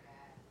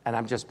 And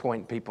I'm just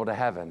pointing people to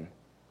heaven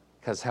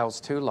because hell's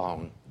too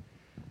long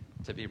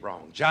to be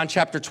wrong. John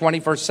chapter 20,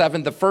 verse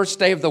 7, the first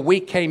day of the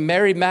week came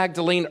Mary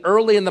Magdalene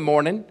early in the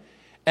morning,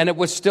 and it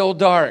was still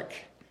dark,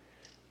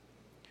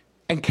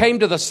 and came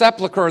to the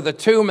sepulchre of the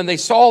tomb, and they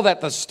saw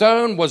that the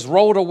stone was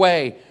rolled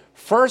away.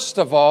 First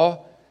of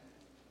all,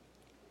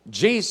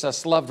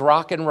 Jesus loved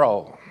rock and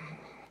roll.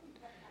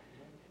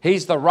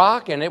 He's the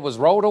rock, and it was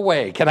rolled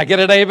away. Can I get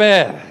an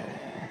amen?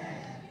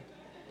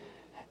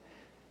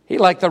 He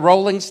liked the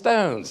Rolling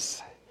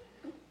Stones.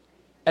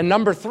 And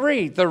number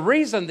 3, the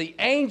reason the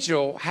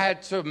angel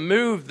had to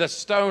move the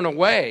stone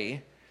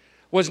away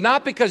was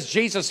not because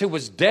Jesus, who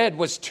was dead,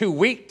 was too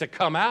weak to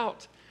come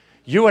out.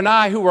 You and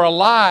I, who were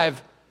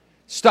alive,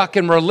 stuck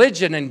in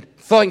religion and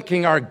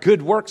thinking our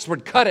good works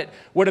would cut it,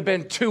 would have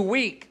been too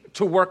weak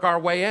to work our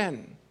way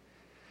in.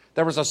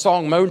 There was a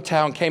song,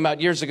 Motown, came out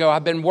years ago.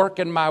 I've been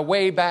working my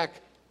way back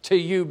to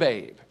you,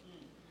 babe.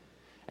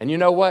 And you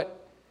know what?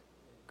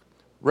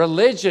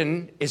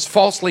 Religion is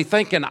falsely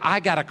thinking,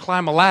 I got to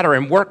climb a ladder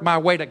and work my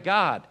way to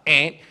God.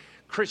 And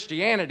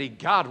Christianity,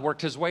 God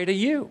worked his way to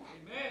you.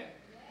 Amen.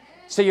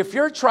 See, if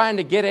you're trying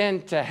to get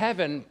into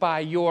heaven by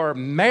your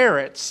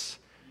merits,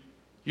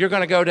 you're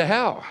going to go to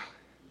hell.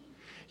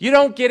 You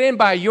don't get in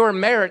by your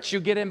merits, you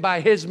get in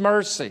by his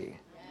mercy.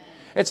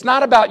 It's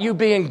not about you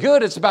being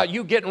good, it's about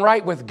you getting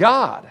right with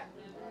God.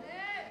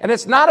 And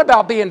it's not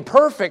about being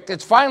perfect,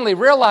 it's finally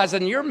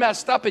realizing you're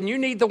messed up and you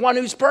need the one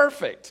who's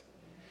perfect.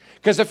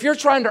 Because if you're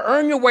trying to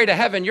earn your way to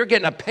heaven, you're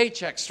getting a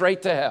paycheck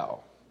straight to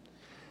hell.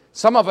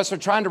 Some of us are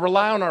trying to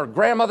rely on our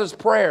grandmother's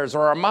prayers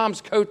or our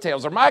mom's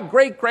coattails, or my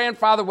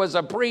great-grandfather was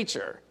a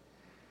preacher.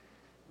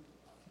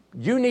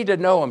 You need to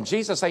know him.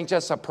 Jesus ain't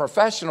just a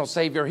professional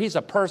Savior, he's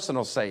a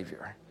personal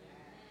Savior.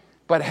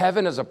 But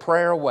heaven is a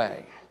prayer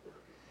away.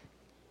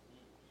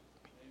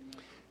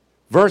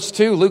 Verse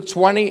 2, Luke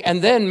 20,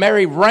 and then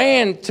Mary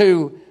ran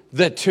to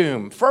the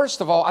tomb.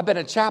 First of all, I've been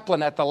a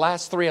chaplain at the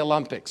last 3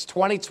 Olympics,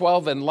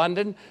 2012 in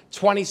London,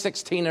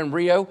 2016 in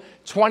Rio,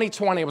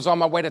 2020 I was on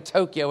my way to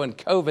Tokyo and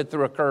COVID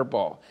threw a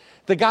curveball.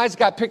 The guys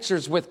got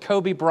pictures with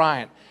Kobe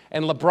Bryant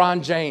and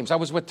LeBron James. I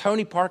was with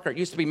Tony Parker,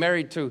 used to be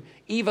married to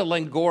Eva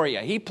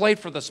Longoria. He played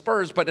for the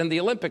Spurs, but in the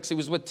Olympics he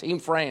was with Team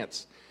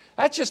France.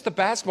 That's just the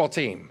basketball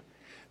team.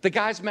 The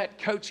guys met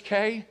Coach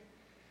K,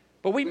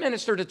 but we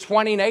ministered to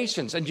 20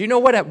 nations. And do you know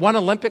what? At one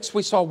Olympics,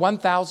 we saw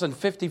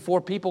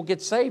 1,054 people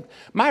get saved.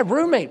 My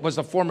roommate was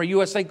a former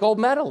USA gold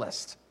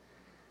medalist.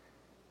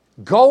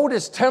 Gold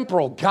is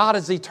temporal. God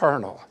is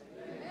eternal.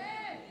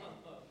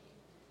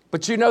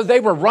 But you know, they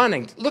were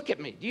running. Look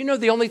at me. Do you know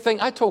the only thing?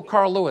 I told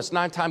Carl Lewis,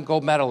 9-time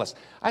gold medalist.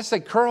 I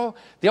said, Carl,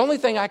 the only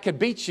thing I could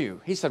beat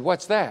you. He said,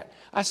 what's that?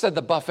 I said,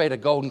 the buffet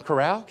at Golden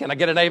Corral. Can I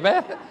get an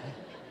amen?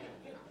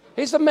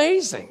 He's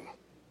amazing.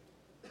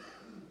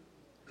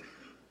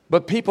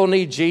 But people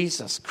need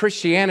Jesus.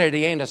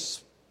 Christianity ain't a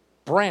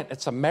sprint,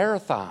 it's a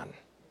marathon.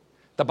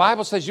 The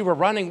Bible says you were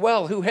running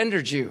well. Who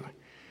hindered you?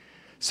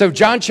 So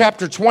John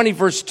chapter 20,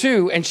 verse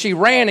 2, and she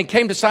ran and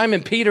came to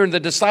Simon Peter and the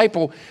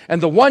disciple,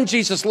 and the one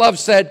Jesus loved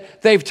said,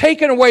 they've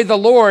taken away the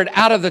Lord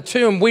out of the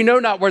tomb. We know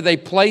not where they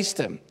placed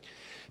him.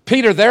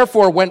 Peter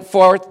therefore went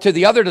forth to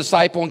the other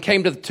disciple and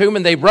came to the tomb,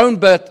 and they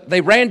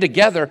ran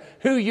together.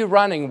 Who you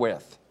running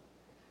with?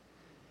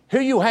 Who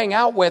you hang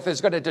out with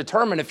is going to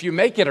determine if you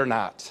make it or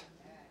not.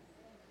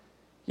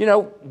 You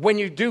know, when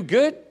you do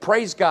good,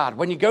 praise God.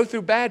 When you go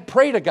through bad,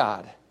 pray to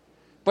God.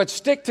 But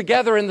stick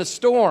together in the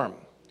storm.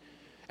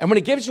 And when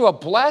he gives you a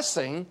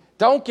blessing,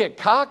 don't get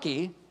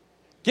cocky.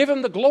 Give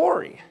him the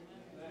glory.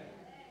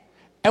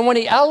 And when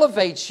he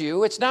elevates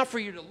you, it's not for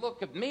you to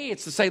look at me.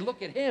 It's to say,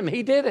 look at him.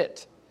 He did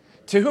it.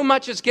 To whom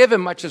much is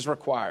given, much is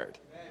required.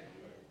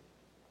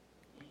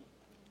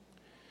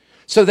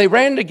 So they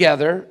ran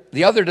together.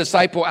 The other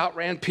disciple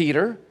outran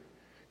Peter,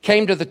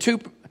 came to the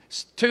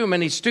tomb,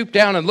 and he stooped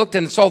down and looked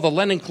and saw the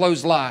linen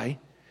clothes lie.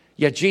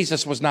 Yet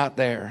Jesus was not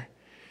there.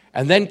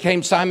 And then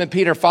came Simon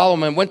Peter, followed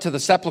him, and went to the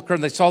sepulchre,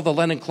 and they saw the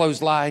linen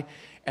clothes lie,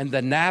 and the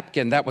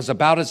napkin that was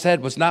about his head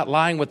was not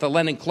lying with the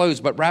linen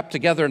clothes, but wrapped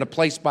together in a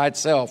place by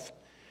itself.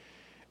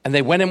 And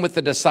they went in with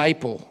the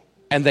disciple,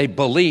 and they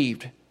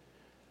believed,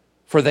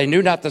 for they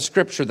knew not the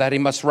scripture that he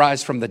must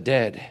rise from the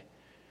dead.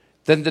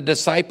 Then the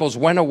disciples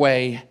went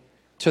away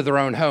to their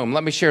own home.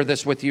 Let me share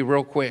this with you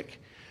real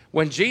quick.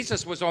 When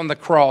Jesus was on the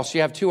cross, you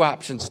have two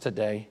options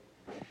today.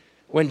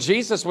 When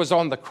Jesus was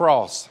on the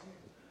cross,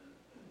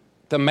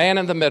 the man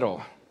in the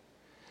middle,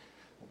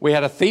 we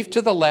had a thief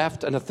to the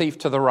left and a thief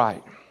to the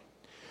right.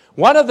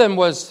 One of them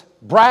was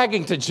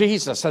bragging to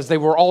Jesus as they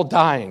were all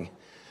dying.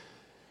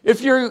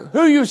 If you're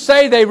who you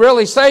say they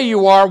really say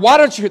you are, why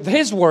don't you,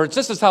 his words,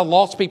 this is how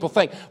lost people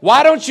think,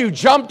 why don't you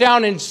jump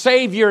down and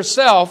save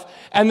yourself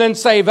and then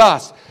save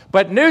us?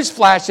 But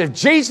newsflash, if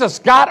Jesus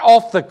got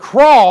off the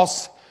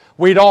cross,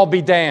 we'd all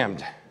be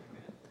damned.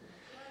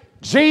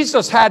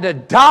 Jesus had to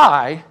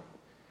die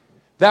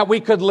that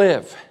we could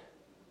live.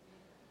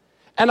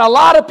 And a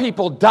lot of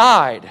people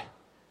died,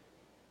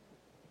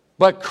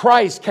 but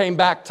Christ came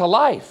back to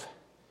life.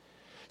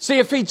 See,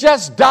 if he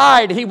just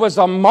died, he was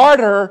a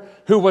martyr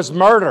who was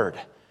murdered.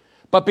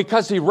 But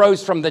because he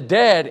rose from the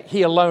dead,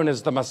 he alone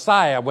is the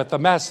Messiah with the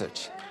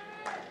message.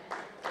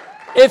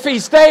 If he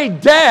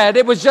stayed dead,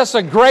 it was just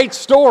a great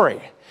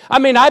story. I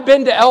mean, I've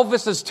been to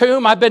Elvis's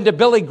tomb, I've been to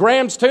Billy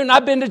Graham's tomb,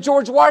 I've been to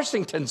George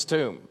Washington's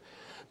tomb.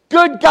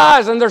 Good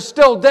guys, and they're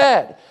still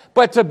dead.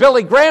 But to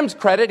Billy Graham's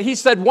credit, he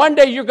said, one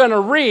day you're going to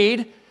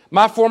read,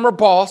 my former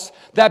boss,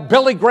 that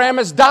Billy Graham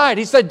has died.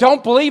 He said,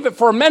 don't believe it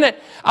for a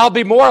minute. I'll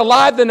be more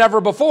alive than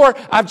ever before.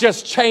 I've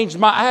just changed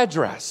my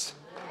address.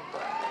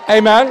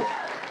 Amen.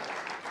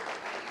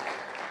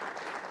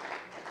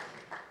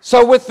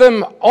 So with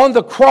them on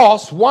the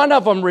cross, one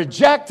of them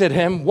rejected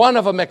him, one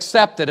of them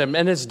accepted him.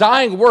 In his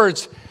dying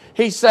words,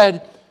 he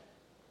said,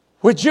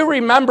 would you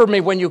remember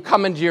me when you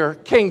come into your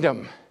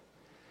kingdom?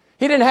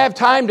 He didn't have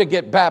time to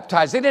get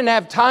baptized. He didn't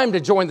have time to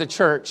join the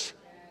church.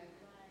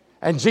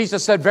 And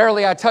Jesus said,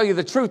 verily, I tell you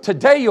the truth,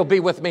 today you'll be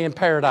with me in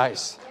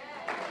paradise.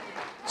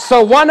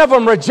 So one of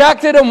them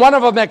rejected him, one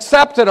of them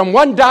accepted him.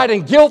 One died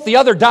in guilt, the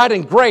other died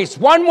in grace.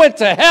 One went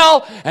to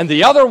hell, and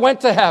the other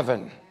went to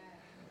heaven.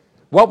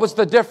 What was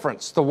the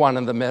difference? The one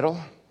in the middle.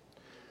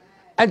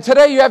 And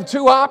today you have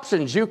two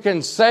options. You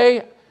can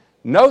say,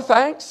 no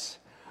thanks,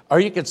 or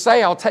you could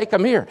say, I'll take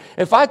them here.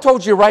 If I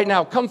told you right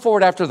now, come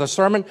forward after the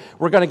sermon,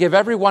 we're going to give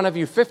every one of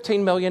you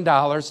 $15 million.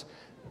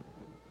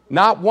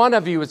 Not one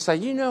of you would say,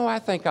 you know, I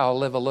think I'll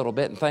live a little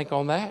bit and think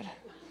on that.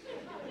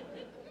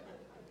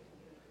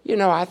 You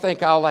know, I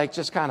think I'll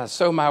just kind of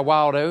sow my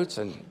wild oats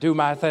and do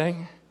my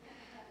thing.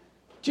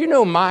 Do you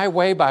know My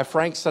Way by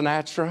Frank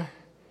Sinatra?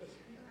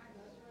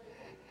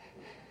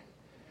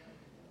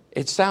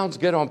 It sounds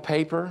good on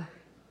paper.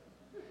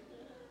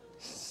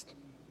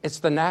 It's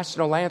the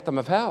national anthem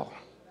of hell.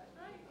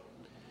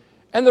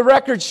 And the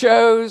record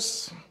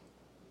shows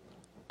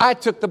I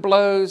took the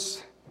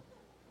blows,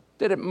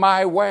 did it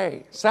my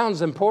way.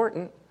 Sounds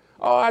important.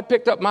 Oh, I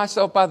picked up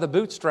myself by the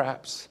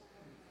bootstraps.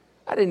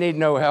 I didn't need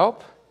no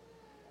help.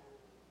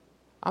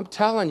 I'm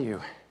telling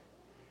you,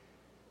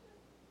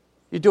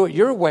 you do it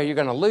your way, you're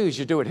going to lose.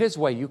 You do it his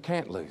way, you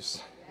can't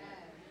lose.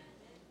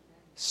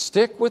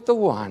 Stick with the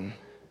one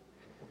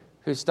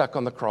who's stuck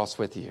on the cross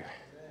with you.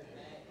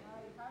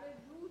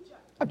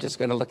 I'm just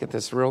going to look at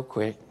this real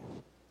quick.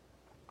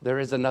 There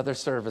is another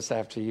service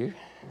after you.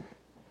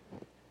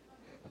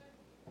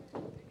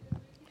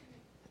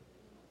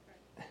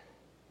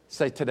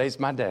 Say, today's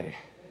my day.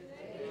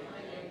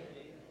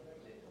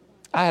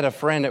 I had a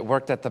friend that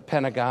worked at the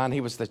Pentagon.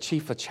 He was the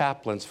chief of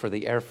chaplains for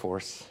the Air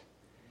Force.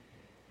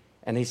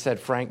 And he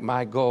said, Frank,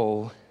 my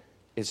goal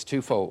is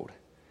twofold.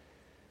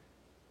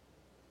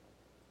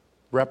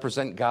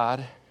 Represent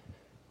God.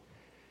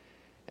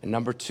 And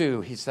number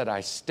two, he said, I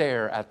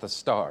stare at the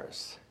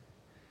stars.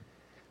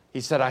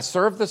 He said, I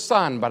serve the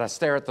sun, but I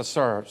stare at the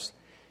stars.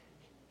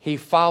 He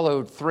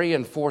followed 3-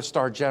 and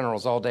 4-star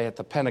generals all day at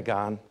the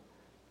Pentagon.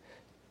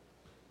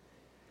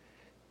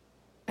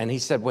 And he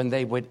said, when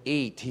they would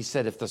eat, he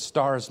said, if the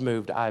stars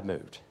moved, I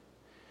moved.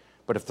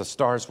 But if the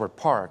stars were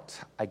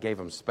parked, I gave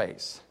them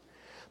space.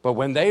 But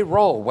when they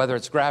roll, whether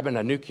it's grabbing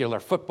a nuclear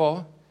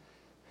football,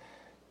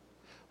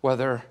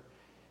 whether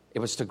it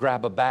was to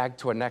grab a bag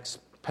to a next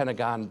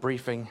Pentagon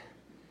briefing,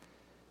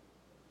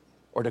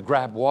 or to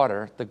grab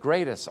water, the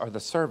greatest are the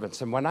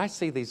servants. And when I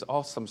see these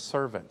awesome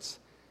servants,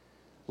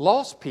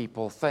 lost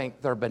people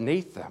think they're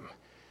beneath them.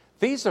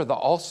 These are the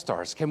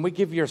all-stars. Can we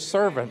give your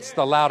servants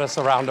the loudest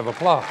round of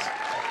applause?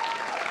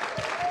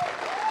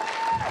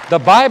 The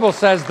Bible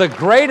says the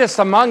greatest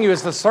among you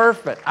is the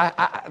servant.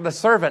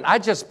 I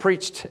just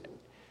preached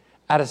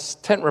at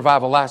a tent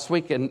revival last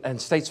week in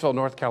Statesville,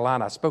 North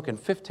Carolina. I spoke in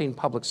 15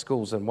 public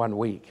schools in 1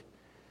 week.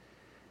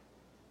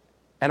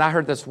 And I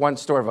heard this one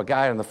story of a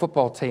guy on the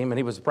football team, and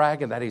he was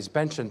bragging that he's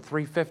benching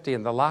 350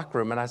 in the locker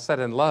room. And I said,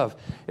 in love,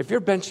 if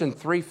you're benching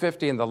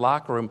 350 in the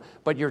locker room,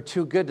 but you're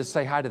too good to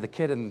say hi to the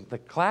kid in the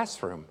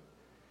classroom,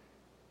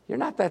 you're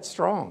not that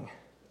strong.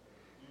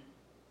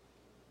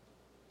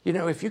 You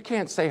know, if you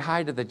can't say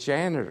hi to the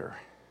janitor,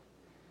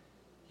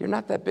 you're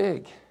not that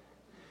big.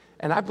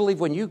 And I believe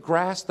when you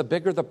grasp the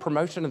bigger the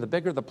promotion and the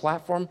bigger the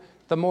platform,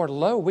 the more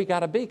low we got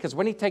to be. Because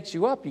when he takes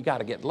you up, you got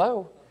to get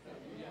low.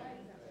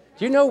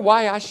 Do you know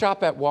why I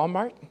shop at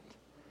Walmart?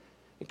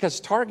 Because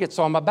Target's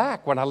on my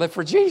back when I live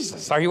for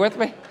Jesus. Are you with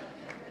me?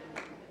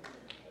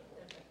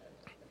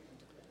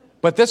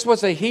 But this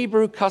was a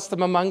Hebrew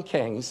custom among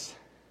kings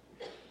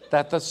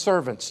that the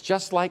servants,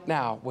 just like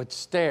now, would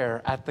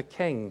stare at the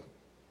king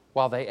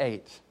while they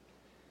ate.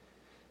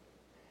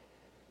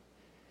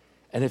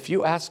 And if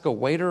you ask a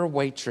waiter or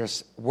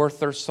waitress worth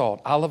their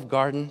salt, Olive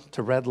Garden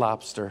to Red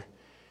Lobster,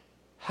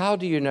 how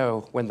do you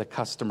know when the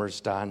customer's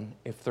done?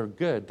 If they're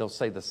good, they'll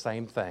say the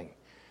same thing.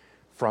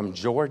 From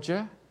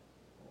Georgia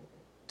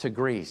to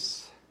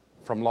Greece,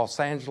 from Los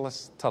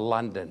Angeles to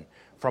London,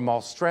 from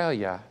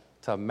Australia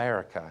to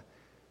America,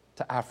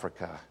 to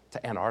Africa,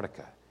 to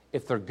Antarctica.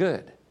 If they're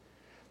good,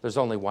 there's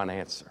only one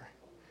answer.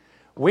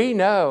 We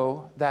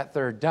know that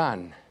they're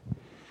done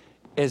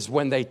is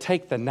when they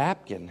take the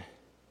napkin,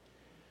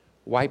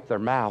 wipe their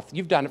mouth.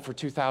 You've done it for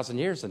 2,000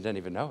 years and didn't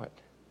even know it.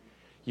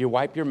 You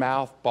wipe your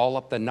mouth, ball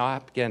up the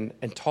napkin,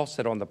 and toss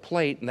it on the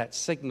plate, and that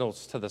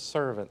signals to the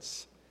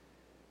servants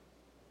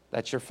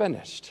that you're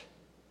finished.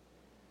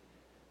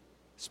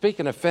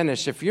 Speaking of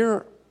finished, if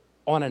you're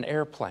on an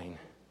airplane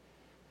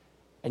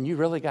and you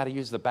really got to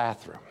use the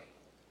bathroom,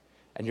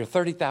 and you're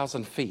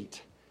 30,000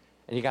 feet,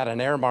 and you got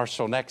an air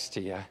marshal next to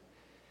you,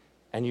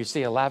 and you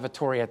see a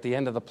lavatory at the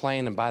end of the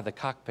plane and by the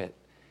cockpit,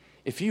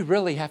 if you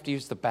really have to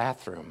use the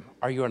bathroom,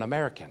 are you an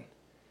American?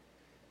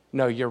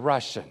 No, you're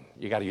Russian.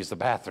 You got to use the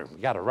bathroom.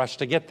 You got to rush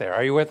to get there.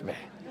 Are you with me?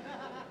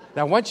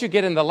 Now, once you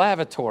get in the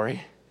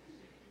lavatory,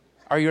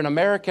 are you an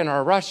American or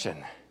a Russian?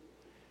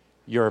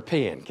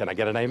 European. Can I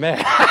get an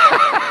amen?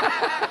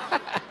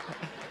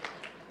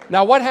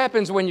 Now, what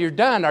happens when you're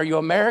done? Are you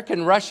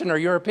American, Russian, or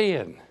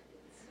European?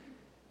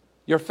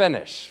 You're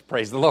finished.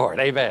 Praise the Lord.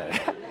 Amen.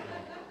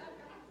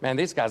 Man,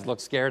 these guys look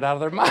scared out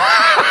of their mind.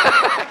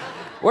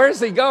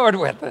 Where's he going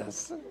with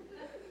this?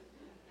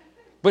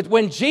 But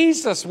when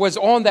Jesus was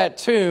on that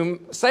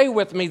tomb, say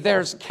with me,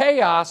 there's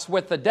chaos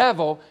with the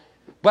devil,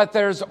 but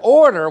there's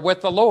order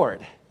with the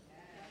Lord.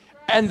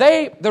 And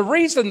the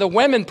reason the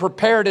women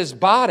prepared his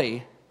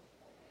body,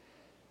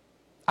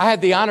 I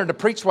had the honor to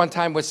preach one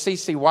time with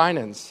CeCe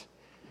Winans,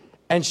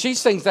 and she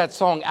sings that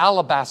song,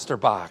 Alabaster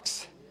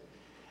Box.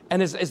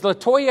 And is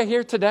LaToya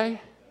here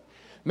today?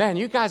 Man,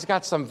 you guys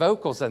got some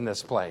vocals in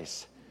this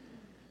place.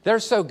 They're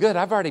so good,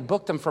 I've already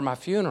booked them for my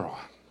funeral.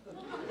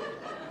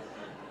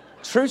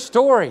 True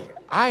story.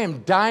 I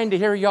am dying to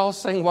hear y'all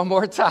sing one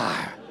more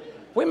time.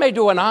 We may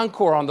do an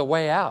encore on the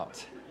way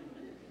out.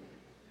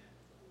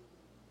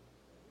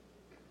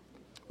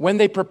 When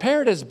they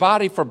prepared his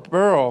body for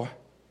burial,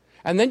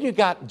 and then you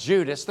got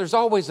Judas. There's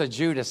always a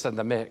Judas in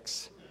the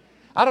mix.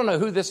 I don't know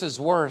who this is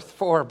worth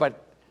for,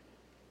 but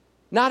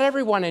not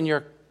everyone in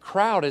your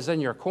crowd is in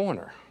your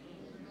corner.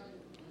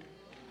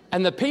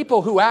 And the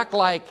people who act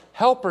like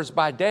helpers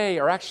by day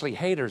are actually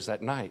haters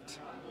at night.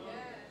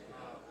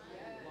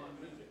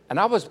 And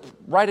I was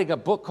writing a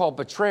book called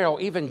Betrayal.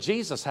 Even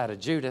Jesus had a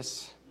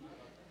Judas.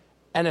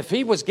 And if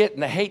he was getting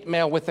the hate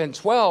mail within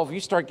 12,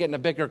 you start getting a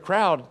bigger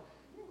crowd.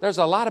 There's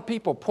a lot of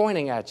people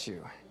pointing at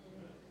you.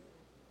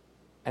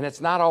 And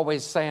it's not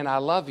always saying, I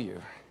love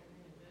you.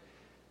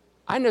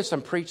 I know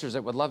some preachers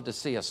that would love to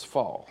see us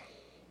fall.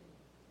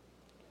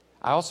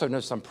 I also know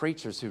some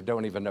preachers who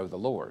don't even know the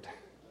Lord.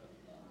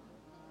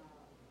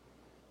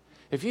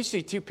 If you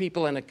see two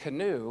people in a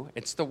canoe,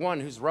 it's the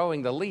one who's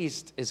rowing the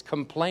least is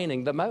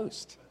complaining the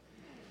most.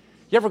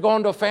 You ever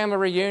gone to a family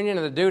reunion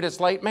and the dude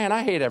is late? Man,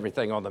 I hate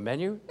everything on the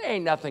menu. There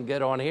ain't nothing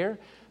good on here.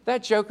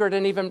 That joker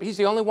he's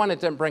the only one that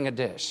didn't bring a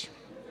dish.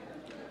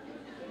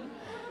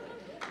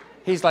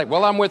 He's like,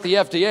 well, I'm with the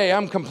FDA.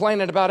 I'm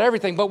complaining about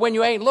everything. But when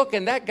you ain't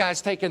looking, that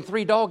guy's taking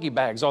 3 doggy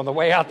bags on the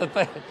way out the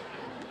thing.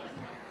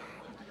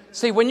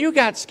 See, when you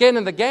got skin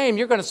in the game,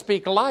 you're going to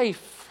speak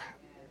life,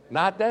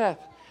 not death.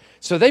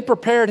 So they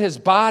prepared his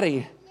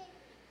body,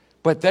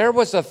 but there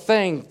was a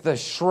thing, the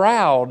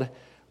shroud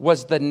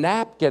was the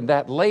napkin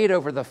that laid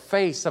over the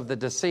face of the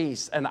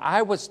deceased. And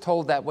I was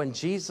told that when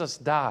Jesus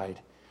died,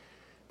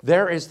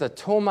 there is the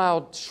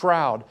tumult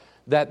shroud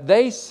that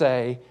they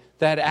say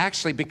that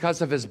actually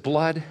because of his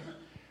blood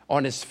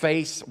on his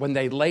face, when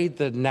they laid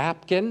the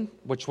napkin,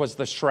 which was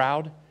the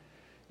shroud,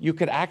 you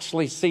could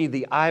actually see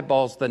the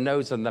eyeballs, the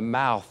nose, and the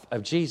mouth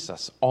of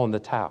Jesus on the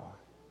towel.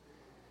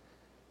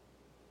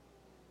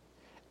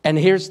 And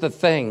here's the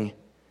thing.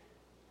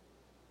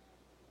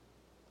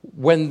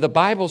 When the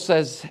Bible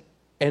says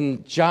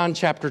in John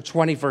chapter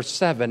 20, verse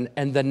 7,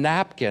 and the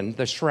napkin,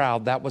 the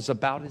shroud that was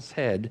about his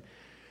head,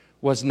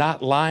 was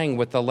not lying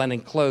with the linen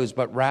clothes,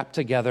 but wrapped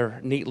together,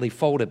 neatly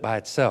folded by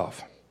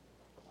itself.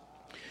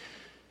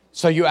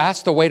 So you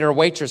ask the waiter or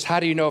waitress, how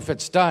do you know if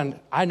it's done?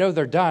 I know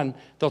they're done.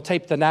 They'll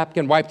tape the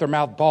napkin, wipe their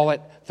mouth, ball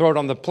it, throw it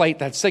on the plate.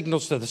 That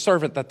signals to the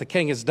servant that the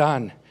king is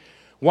done.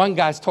 One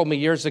guy's told me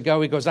years ago,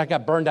 he goes, I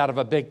got burned out of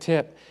a big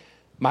tip.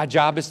 My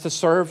job is to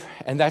serve,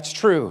 and that's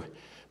true,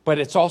 but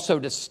it's also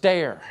to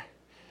stare.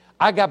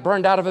 I got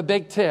burned out of a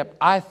big tip.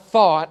 I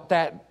thought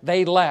that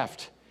they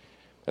left.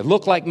 It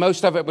looked like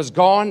most of it was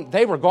gone.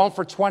 They were gone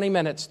for 20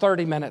 minutes,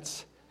 30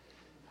 minutes.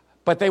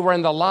 But they were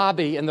in the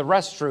lobby, in the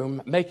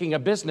restroom, making a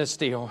business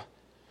deal.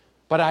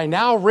 But I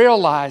now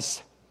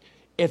realize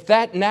if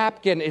that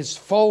napkin is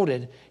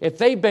folded, if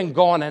they've been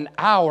gone an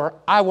hour,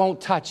 I won't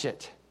touch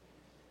it.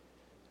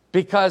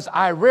 Because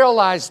I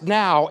realize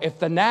now if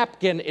the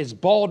napkin is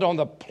balled on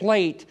the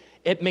plate,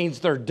 it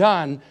means they're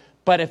done.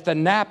 But if the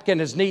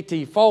napkin is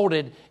neatly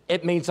folded,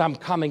 it means I'm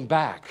coming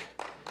back.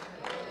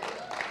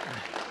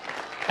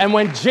 And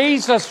when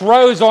Jesus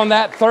rose on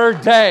that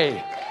third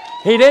day,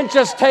 he didn't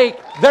just take,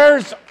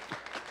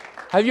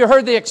 have you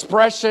heard the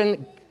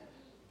expression,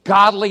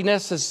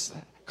 cleanliness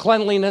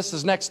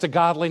is next to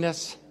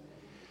godliness?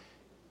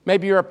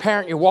 Maybe you're a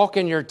parent, you walk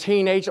in your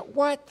teenager,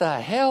 what the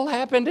hell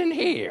happened in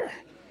here?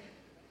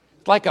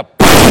 Like a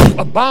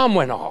bomb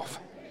went off.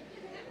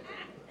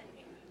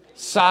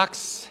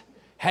 Socks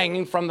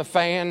hanging from the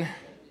fan.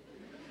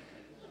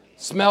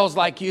 Smells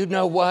like you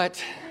know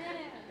what.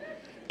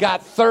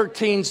 Got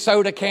 13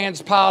 soda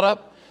cans piled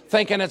up,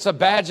 thinking it's a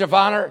badge of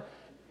honor.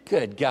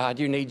 Good God,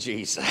 you need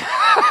Jesus.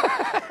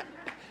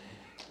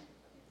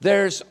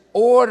 There's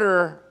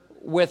order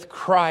with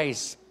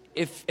Christ.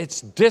 If it's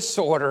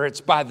disorder,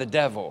 it's by the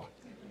devil.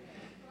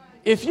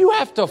 If you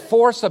have to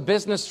force a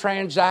business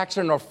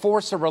transaction or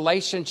force a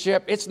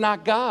relationship, it's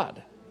not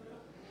God.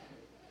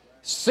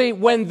 See,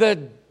 when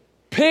the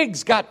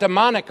pigs got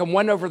demonic and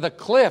went over the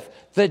cliff,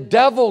 the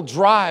devil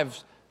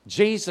drives,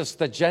 Jesus,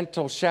 the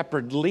gentle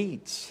shepherd,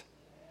 leads.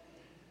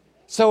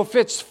 So if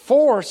it's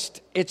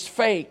forced, it's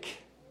fake.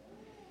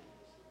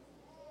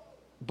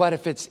 But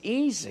if it's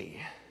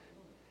easy,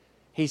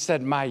 he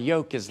said, my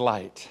yoke is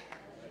light.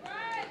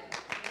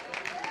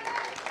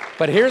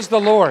 But here's the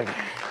Lord.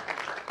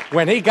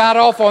 When he got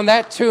off on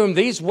that tomb,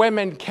 these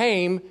women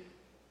came,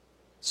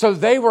 so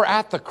they were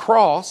at the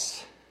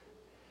cross,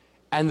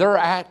 and they're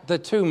at the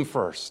tomb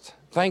first.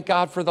 Thank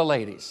God for the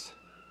ladies.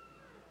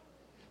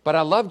 But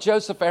I love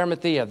Joseph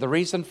Arimathea, the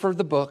reason for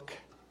the book,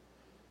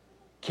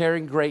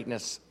 Carrying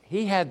Greatness.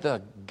 He had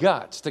the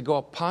guts to go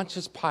up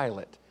Pontius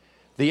Pilate,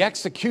 the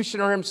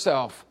executioner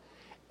himself,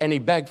 and he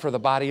begged for the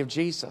body of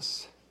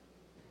Jesus.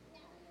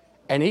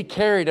 And he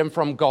carried him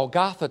from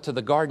Golgotha to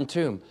the garden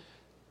tomb.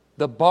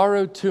 The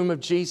borrowed tomb of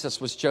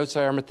Jesus was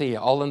Joseph Arimathea,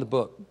 all in the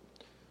book.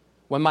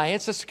 When my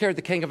ancestor carried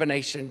the king of a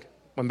nation,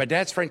 when my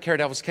dad's friend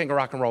carried Elvis, king of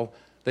rock and roll,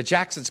 the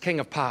Jacksons, king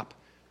of pop.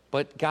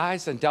 But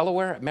guys, in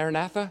Delaware, at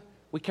Maranatha,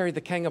 we carry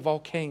the king of all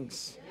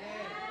kings.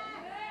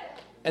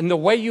 And the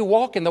way you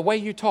walk and the way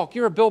you talk,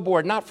 you're a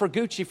billboard, not for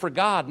Gucci, for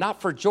God,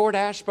 not for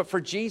Jordache, but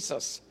for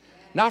Jesus.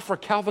 Not for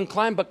Calvin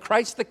Klein, but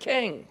Christ the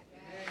King.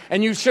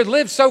 And you should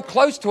live so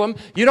close to him,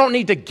 you don't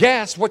need to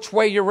guess which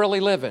way you're really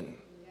living.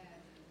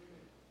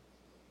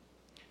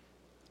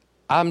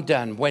 I'm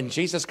done. When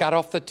Jesus got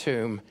off the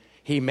tomb,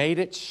 he made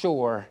it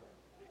sure,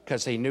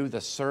 because he knew the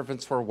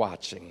servants were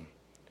watching.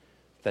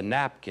 The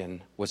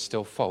napkin was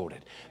still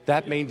folded.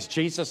 That means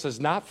Jesus is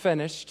not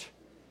finished.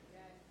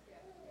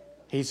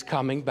 He's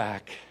coming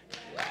back.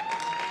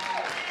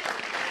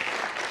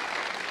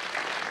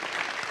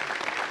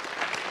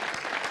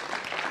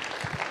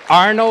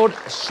 Arnold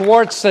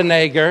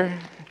Schwarzenegger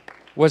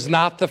was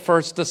not the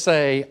first to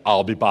say,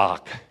 I'll be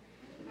back.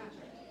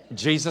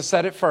 Jesus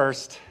said it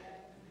first,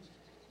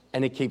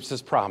 and he keeps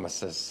his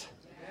promises.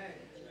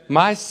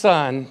 My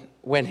son,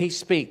 when he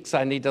speaks,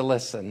 I need to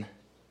listen.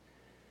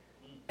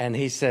 And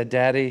he said,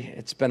 Daddy,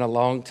 it's been a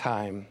long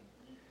time.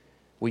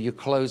 Will you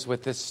close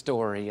with this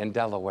story in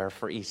Delaware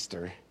for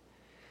Easter?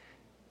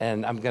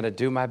 And I'm going to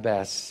do my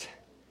best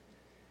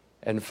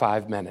in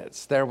 5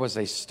 minutes. There was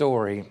a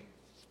story,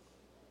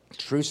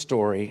 true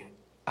story.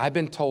 I've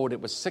been told it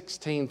was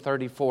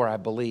 1634, I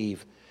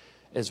believe,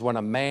 is when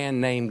a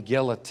man named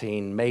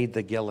Guillotine made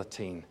the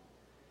guillotine.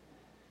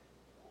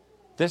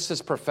 This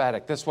is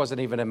prophetic. This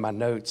wasn't even in my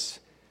notes.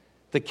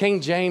 The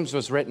King James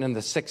was written in the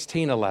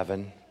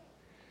 1611.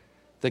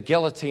 The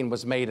guillotine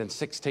was made in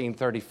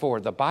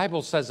 1634. The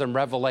Bible says in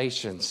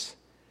Revelations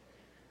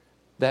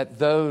that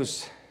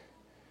those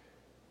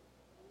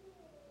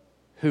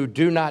who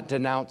do not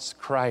denounce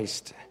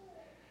Christ.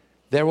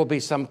 There will be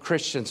some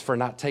Christians for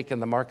not taking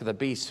the mark of the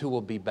beast who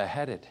will be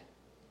beheaded.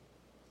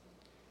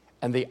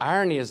 And the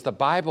irony is the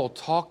Bible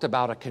talked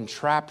about a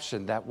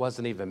contraption that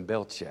wasn't even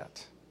built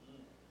yet.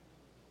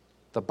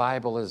 The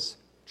Bible is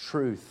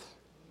truth.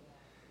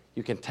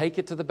 You can take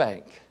it to the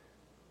bank.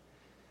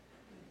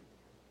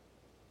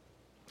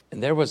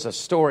 And there was a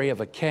story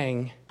of a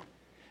king.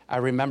 I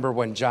remember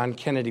when John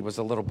Kennedy was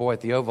a little boy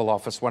at the Oval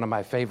Office, one of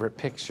my favorite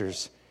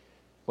pictures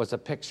was a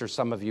picture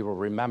some of you will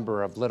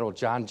remember of little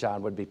John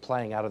would be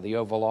playing out of the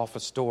Oval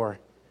Office door.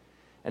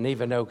 And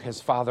even though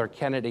his father,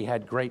 Kennedy,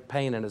 had great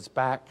pain in his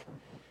back,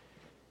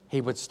 he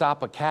would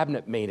stop a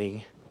cabinet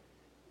meeting,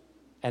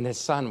 and his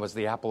son was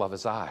the apple of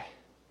his eye.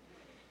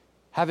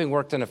 Having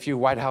worked in a few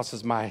White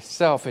Houses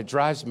myself, it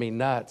drives me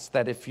nuts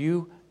that if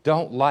you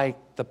don't like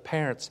the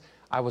parents,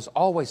 I was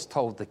always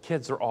told the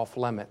kids are off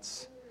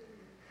limits.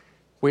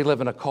 We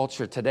live in a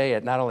culture today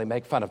that not only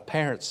make fun of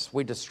parents,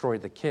 we destroy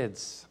the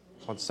kids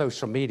on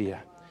social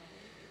media.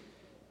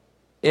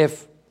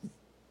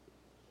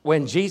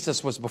 When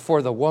Jesus was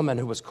before the woman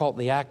who was caught in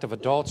the act of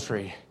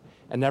adultery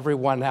and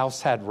everyone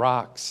else had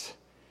rocks,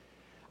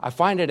 I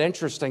find it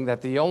interesting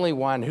that the only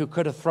one who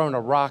could have thrown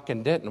a rock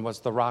and didn't was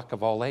the Rock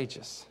of all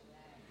ages.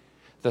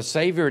 The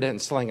Savior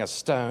didn't sling a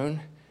stone,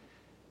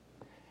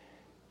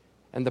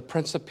 and the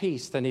Prince of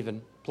Peace didn't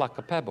even pluck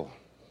a pebble.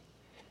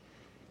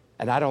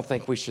 And I don't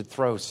think we should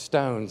throw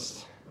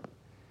stones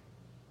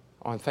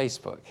on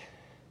Facebook,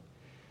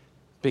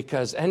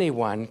 because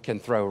anyone can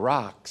throw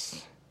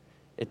rocks.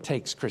 It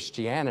takes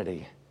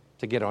Christianity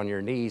to get on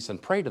your knees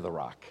and pray to the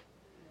rock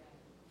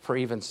for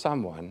even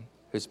someone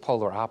who's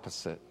polar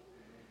opposite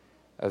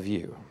of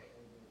you.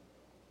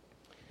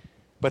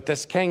 But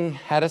this king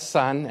had a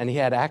son, and he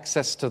had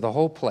access to the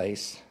whole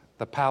place,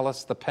 the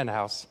palace, the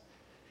penthouse.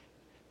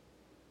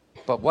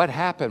 But what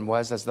happened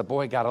was, as the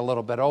boy got a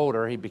little bit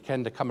older, he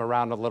began to come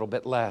around a little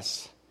bit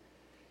less.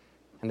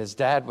 And his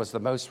dad was the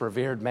most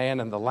revered man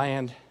in the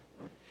land.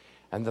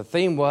 And the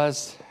theme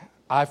was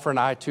eye for an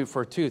eye, tooth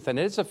for a tooth. And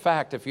it is a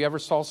fact, if you ever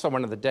saw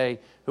someone in the day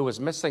who was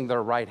missing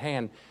their right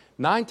hand,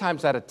 9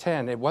 times out of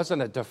 10, it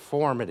wasn't a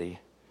deformity.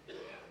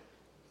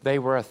 They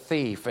were a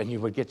thief, and you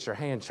would get your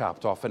hand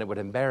chopped off, and it would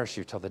embarrass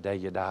you till the day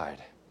you died.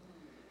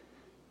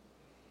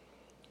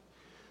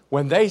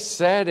 When they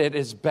said it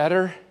is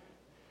better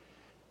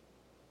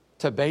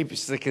to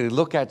basically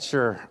look at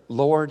your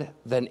Lord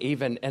than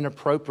even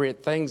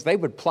inappropriate things, they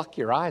would pluck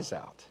your eyes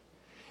out.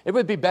 It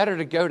would be better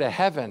to go to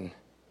heaven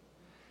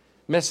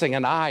missing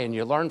an eye and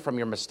you learn from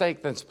your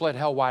mistake than split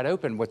hell wide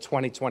open with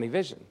 20/20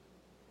 vision.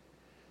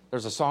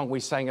 There's a song we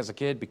sang as a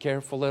kid, be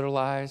careful little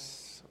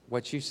eyes,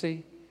 what you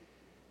see.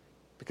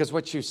 Because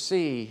what you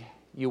see,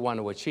 you want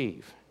to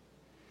achieve.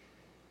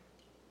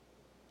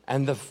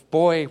 And the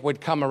boy would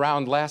come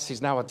around less.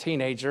 He's now a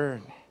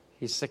teenager.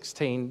 He's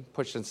 16,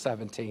 pushing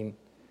 17.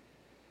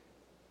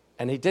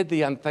 And he did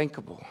the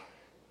unthinkable.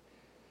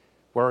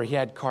 Where he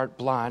had carte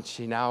blanche,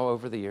 he now,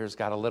 over the years,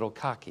 got a little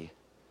cocky.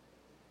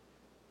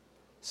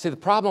 See, the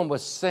problem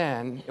with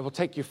sin, it will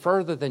take you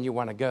further than you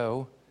want to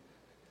go,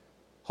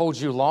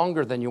 holds you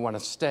longer than you want to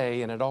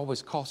stay, and it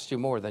always costs you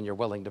more than you're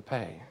willing to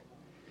pay.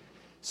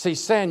 See,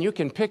 sin, you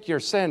can pick your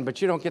sin, but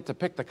you don't get to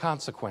pick the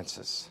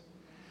consequences.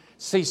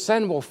 See,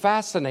 sin will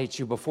fascinate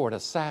you before it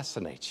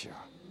assassinates you.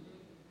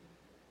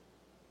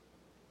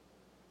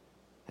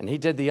 And he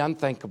did the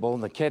unthinkable,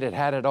 and the kid that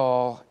had it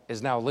all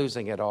is now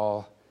losing it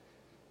all.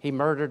 He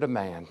murdered a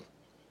man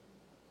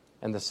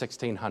in the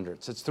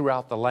 1600s. It's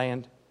throughout the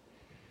land,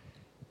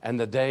 and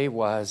the day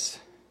was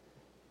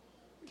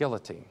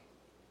guillotine.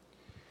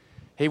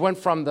 He went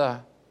from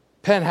the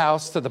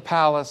penthouse to the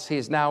palace. He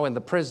is now in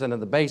the prison in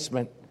the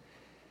basement.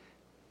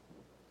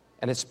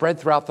 And it spread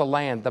throughout the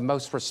land. The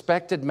most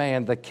respected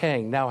man, the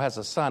king, now has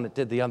a son that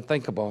did the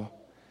unthinkable.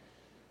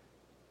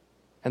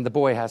 And the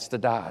boy has to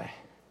die.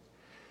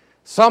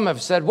 Some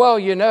have said, well,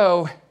 you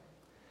know,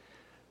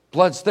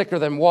 blood's thicker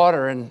than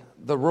water and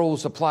the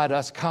rules apply to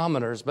us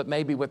commoners, but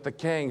maybe with the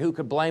king, who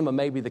could blame him?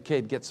 Maybe the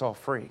kid gets off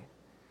free.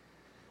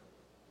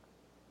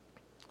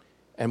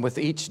 And with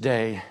each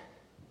day,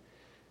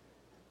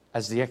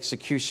 as the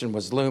execution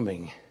was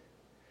looming,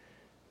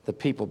 the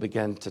people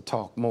began to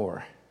talk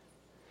more.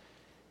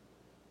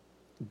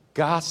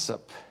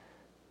 Gossip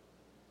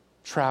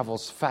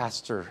travels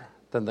faster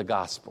than the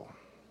gospel.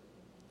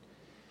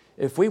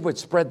 If we would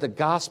spread the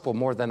gospel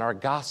more than our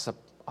gossip,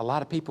 a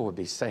lot of people would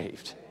be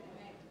saved.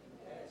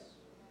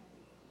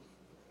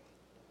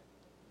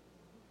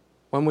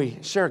 When we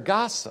share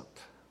gossip,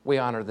 we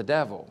honor the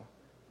devil.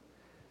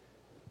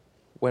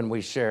 When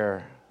we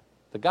share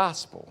the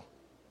gospel,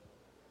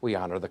 we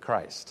honor the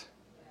Christ.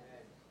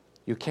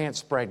 You can't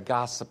spread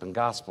gossip and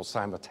gospel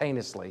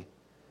simultaneously.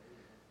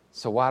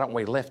 So why don't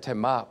we lift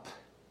him up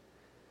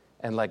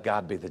and let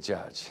God be the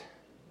judge?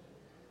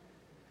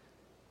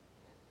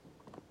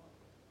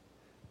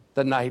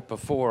 The night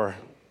before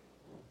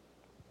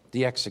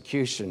the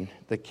execution,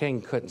 the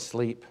king couldn't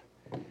sleep.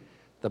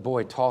 The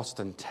boy tossed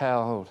and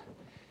turned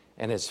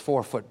in his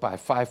 4-foot by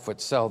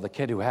 5-foot cell. The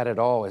kid who had it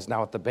all is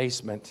now at the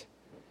basement.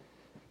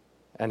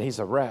 and he's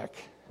a wreck.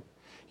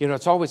 You know,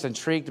 it's always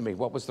intrigued me,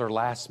 what was their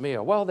last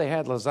meal? Well, they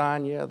had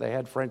lasagna, they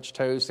had French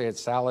toast, they had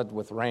salad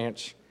with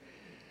ranch,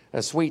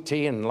 a sweet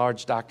tea, and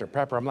large Dr.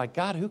 Pepper. I'm like,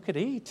 God, who could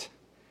eat?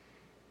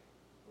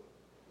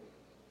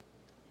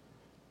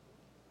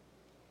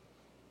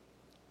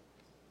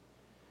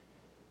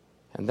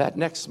 And that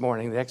next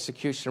morning, the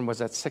execution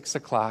was at 6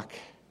 o'clock.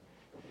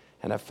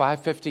 And at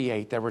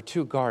 5:58, there were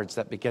 2 guards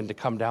that began to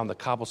come down the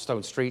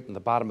cobblestone street in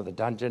the bottom of the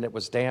dungeon. It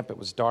was damp, it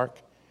was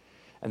dark.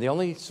 And the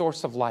only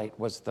source of light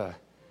was the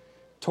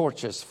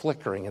torches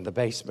flickering in the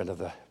basement of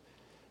the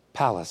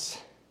palace.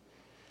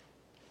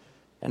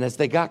 And as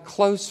they got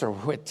closer,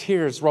 with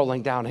tears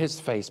rolling down his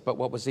face, but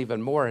what was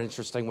even more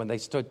interesting, when they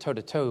stood toe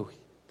to toe,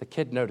 the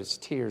kid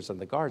noticed tears on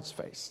the guard's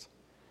face.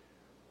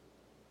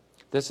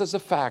 This is a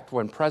fact.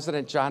 When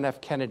President John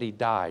F. Kennedy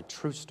died,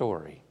 true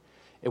story,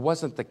 it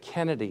wasn't the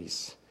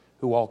Kennedys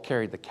who all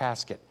carried the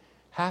casket.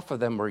 Half of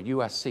them were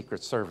U.S.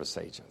 Secret Service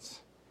agents.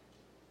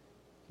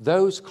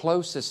 Those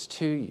closest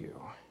to you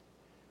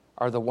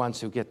are the ones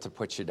who get to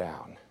put you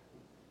down.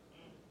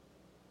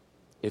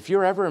 If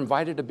you're ever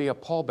invited to be a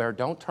pallbearer,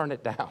 don't turn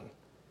it down.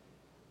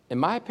 In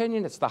my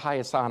opinion, it's the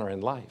highest honor in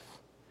life.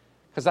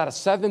 Because out of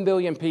 7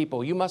 billion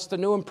people, you must have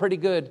knew him pretty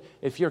good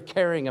if you're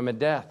carrying him in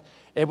death.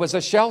 It was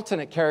a Shelton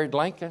that carried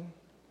Lincoln.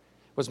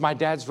 It was my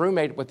dad's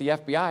roommate with the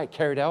FBI that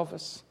carried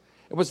Elvis.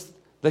 It was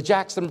the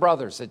Jackson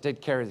brothers that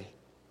did carry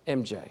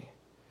MJ.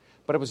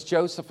 But it was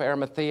Joseph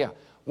Arimathea,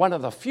 one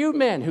of the few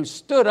men who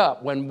stood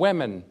up when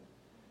women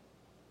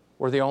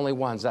were the only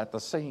ones at the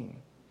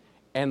scene.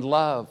 And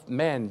love,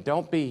 men,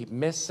 don't be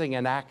missing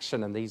in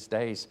action in these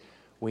days.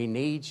 We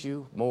need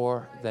you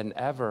more than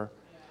ever.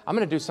 I'm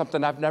going to do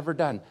something I've never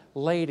done.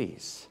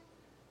 Ladies,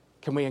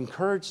 can we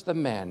encourage the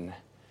men?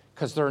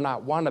 Because they're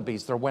not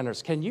wannabes, they're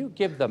winners. Can you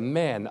give the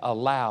men a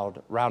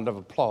loud round of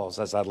applause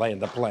as I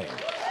land the plane?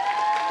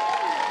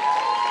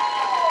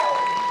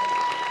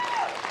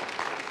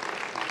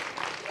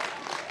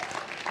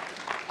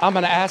 I'm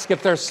going to ask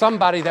if there's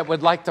somebody that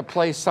would like to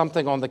play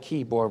something on the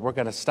keyboard. We're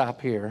going to stop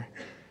here.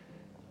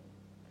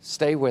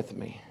 Stay with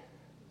me.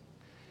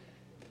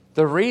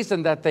 The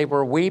reason that they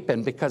were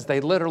weeping, because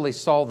they literally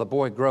saw the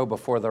boy grow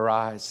before their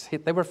eyes.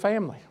 They were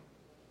family.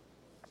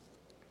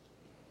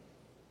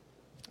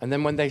 And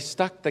then when they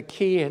stuck the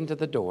key into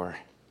the door,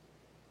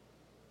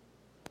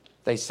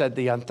 they said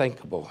the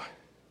unthinkable.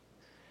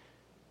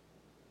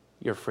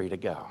 You're free to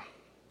go.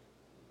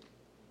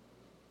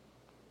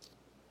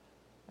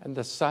 And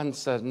the son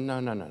said,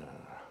 no.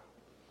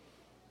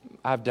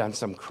 I've done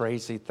some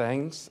crazy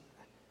things.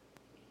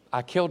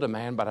 I killed a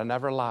man, but I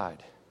never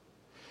lied.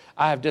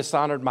 I have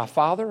dishonored my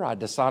father. I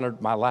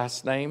dishonored my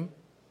last name.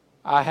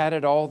 I had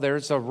it all.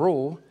 There's a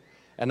rule,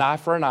 an eye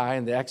for an eye,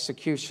 and the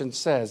execution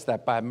says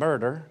that by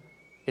murder,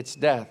 it's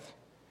death.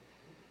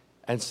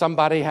 And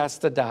somebody has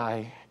to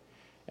die,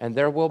 and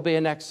there will be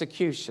an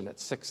execution at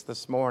 6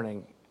 this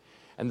morning.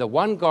 And the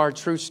one guard,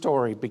 true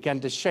story, began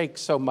to shake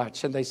so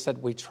much, and they said,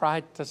 we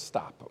tried to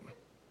stop him.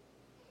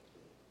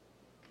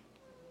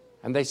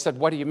 And they said,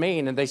 what do you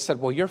mean? And they said,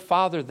 well, your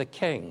father, the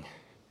king,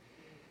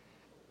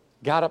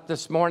 got up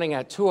this morning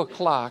at 2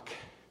 o'clock,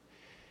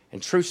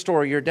 and true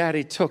story, your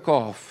daddy took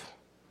off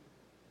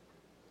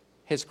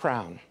his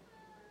crown.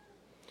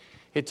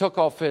 He took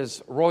off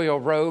his royal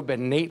robe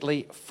and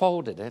neatly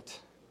folded it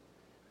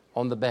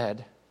on the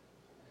bed.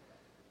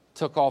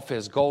 Took off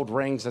his gold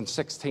rings and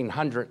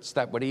 1600s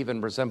that would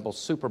even resemble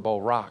Super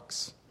Bowl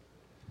rocks.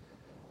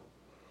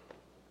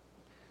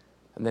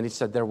 And then he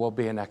said, there will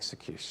be an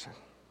execution.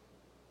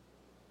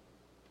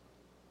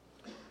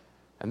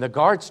 And the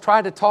guards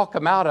tried to talk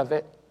him out of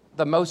it.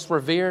 The most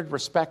revered,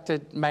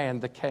 respected man,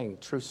 the king,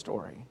 true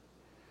story,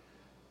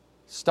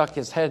 stuck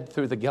his head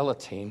through the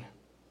guillotine.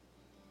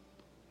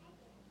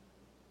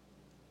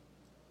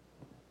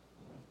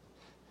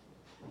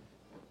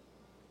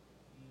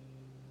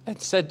 And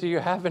said, do you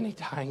have any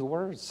dying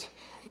words?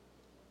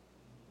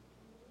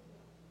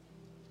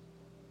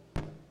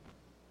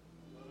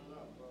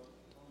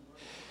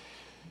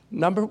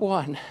 Number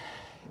one,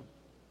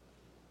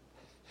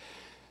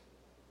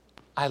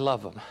 I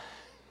love him.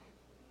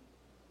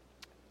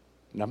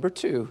 Number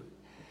two,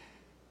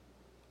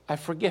 I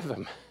forgive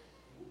him.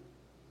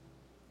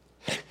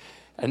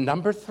 And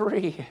number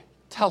three,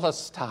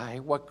 telestai,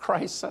 what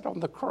Christ said on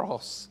the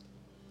cross,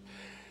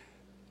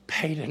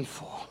 paid in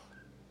full.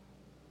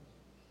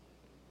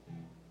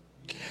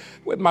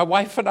 When my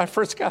wife and I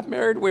first got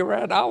married, we were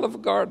at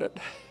Olive Garden.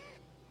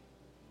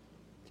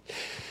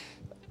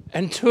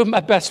 And two of my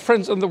best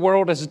friends in the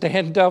world is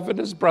Dan Dove and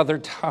his brother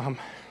Tom.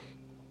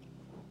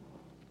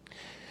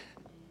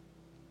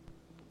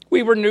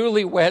 We were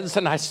newlyweds,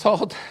 and I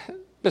saw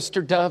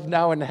Mr. Dove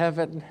now in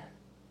heaven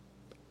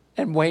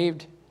and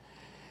waved.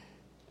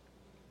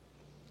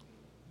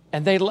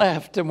 And they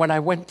left, and when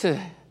I went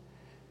to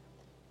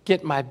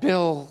get my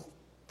bill,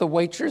 the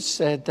waitress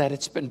said that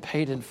it's been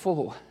paid in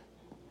full.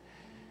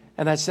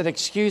 And I said,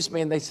 excuse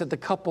me, and they said, the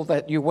couple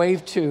that you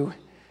waved to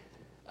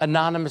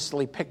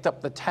anonymously picked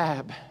up the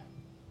tab.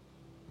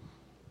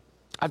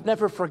 I've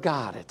never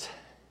forgot it.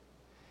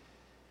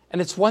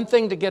 And it's one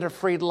thing to get a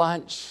free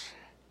lunch.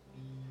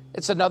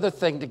 It's another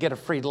thing to get a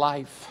free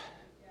life.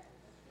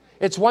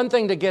 It's one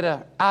thing to get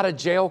a out of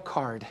jail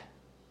card.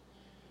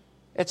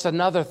 It's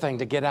another thing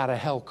to get out of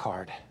hell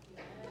card.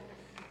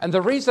 And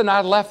the reason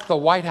I left the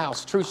White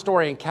House, true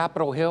story, in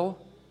Capitol Hill,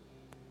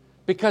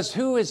 because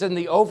who is in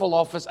the Oval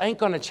Office ain't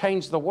going to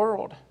change the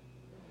world.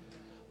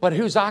 But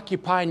who's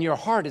occupying your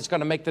heart is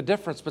going to make the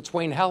difference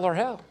between hell or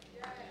hell.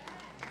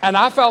 And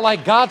I felt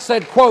like God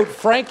said, quote,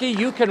 Frankie,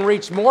 you can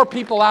reach more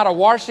people out of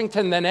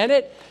Washington than in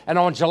it. And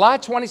on July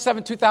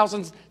 27,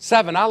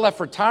 2007, I left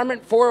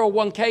retirement,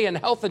 401k, and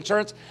health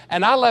insurance.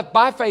 And I left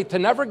by faith to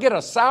never get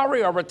a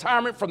salary or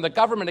retirement from the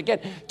government again.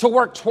 To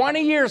work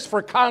 20 years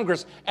for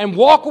Congress and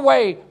walk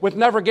away with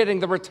never getting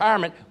the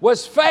retirement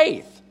was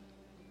faith.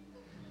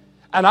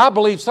 And I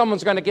believe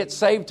someone's going to get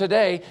saved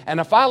today. And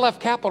if I left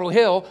Capitol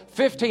Hill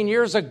 15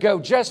 years ago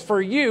just for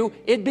you,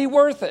 it'd be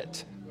worth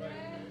it.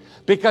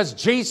 Because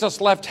Jesus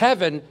left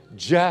heaven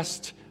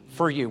just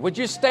for you. Would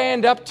you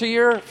stand up to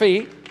your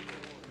feet?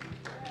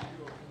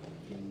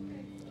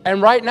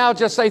 And right now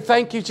just say,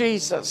 thank you,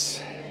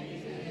 Jesus.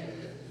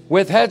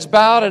 With heads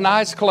bowed and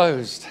eyes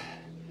closed.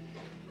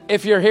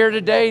 If you're here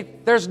today,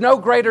 there's no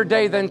greater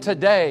day than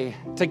today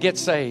to get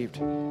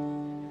saved.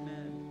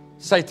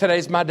 Say,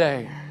 today's my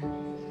day.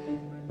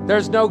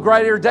 There's no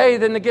greater day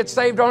than to get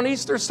saved on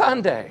Easter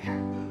Sunday.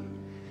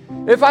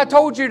 If I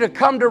told you to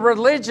come to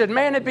religion,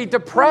 man, it'd be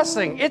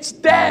depressing. It's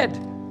dead.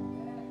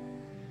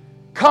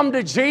 Come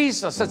to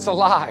Jesus. It's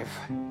alive.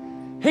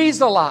 He's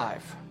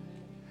alive.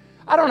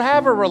 I don't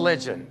have a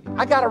religion.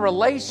 I got a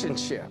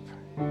relationship.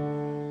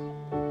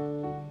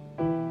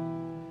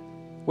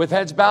 With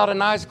heads bowed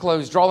and eyes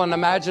closed, draw an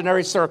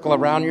imaginary circle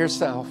around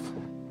yourself.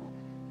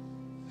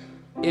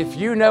 If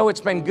you know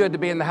it's been good to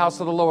be in the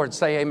house of the Lord,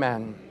 say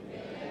amen.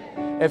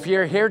 If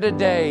you're here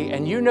today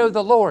and you know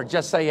the Lord,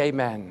 just say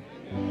amen.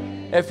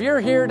 If you're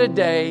here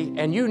today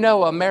and you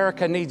know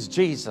America needs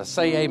Jesus,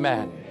 say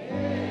amen.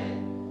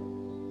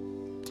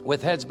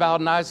 With heads bowed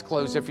and eyes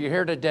closed, if you're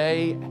here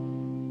today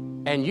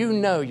and you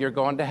know you're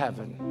going to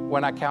heaven,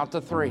 when I count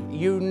to 3,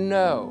 you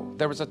know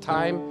there was a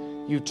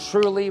time you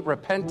truly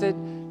repented,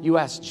 you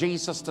asked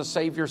Jesus to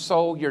save your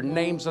soul, your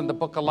name's in the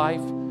book of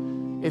life.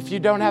 If you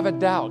don't have a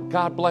doubt,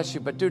 God bless you,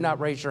 but do not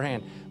raise your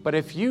hand. But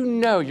if you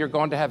know you're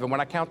going to heaven, when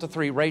I count to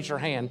 3, raise your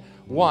hand.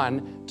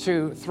 1,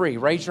 2, 3.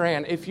 Raise your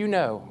hand if you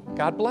know.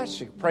 God bless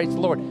you. Praise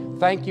the Lord.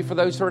 Thank you for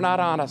those who are not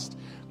honest.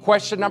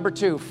 Question number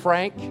 2,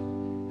 Frank,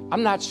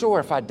 I'm not sure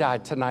if I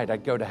died tonight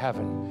I'd go to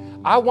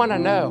heaven. I want to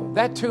know.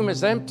 That tomb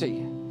is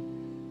empty.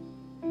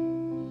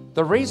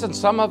 The reason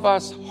some of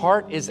us'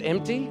 heart is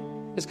empty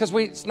is because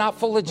it's not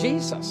full of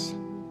Jesus.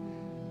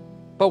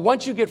 But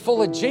once you get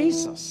full of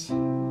Jesus,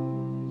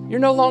 you're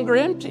no longer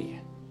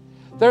empty.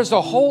 There's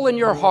a hole in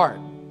your heart,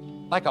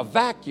 like a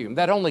vacuum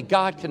that only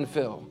God can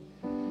fill.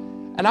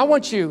 And I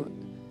want you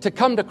to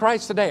come to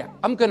Christ today.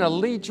 I'm going to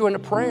lead you in a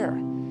prayer.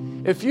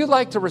 If you'd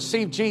like to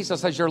receive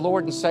Jesus as your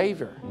Lord and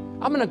Savior,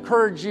 I'm going to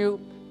encourage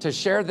you to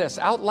share this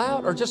out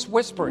loud or just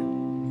whisper it.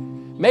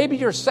 Maybe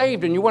you're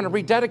saved and you want to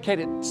rededicate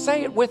it.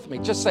 Say it with me.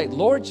 Just say,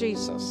 Lord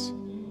Jesus,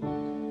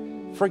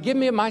 forgive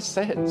me of my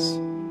sins.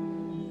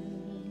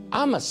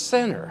 I'm a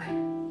sinner.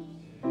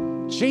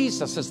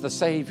 Jesus is the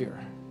Savior.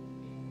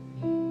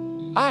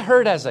 I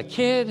heard as a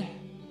kid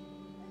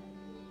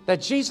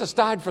that Jesus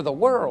died for the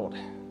world.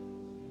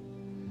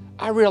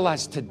 I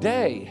realized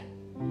today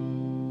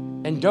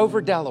in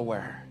Dover,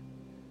 Delaware,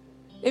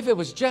 if it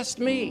was just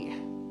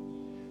me,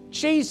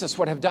 Jesus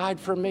would have died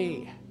for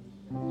me.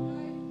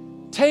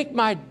 Take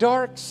my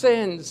dark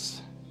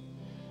sins,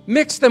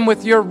 mix them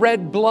with your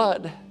red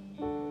blood,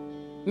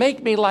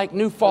 make me like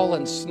new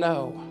fallen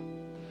snow.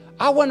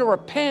 I want to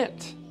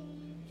repent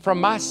from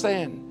my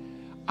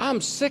sin.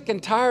 I'm sick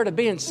and tired of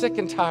being sick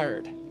and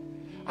tired.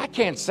 I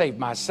can't save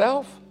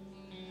myself.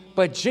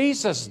 But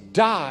Jesus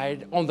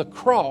died on the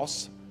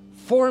cross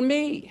for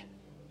me.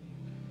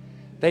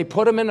 They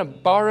put him in a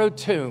borrowed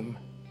tomb,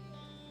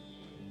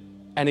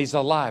 and he's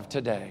alive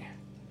today.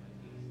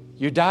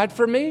 You died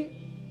for me.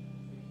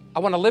 I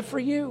want to live for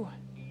you.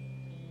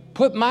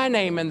 Put my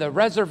name in the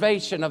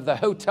reservation of the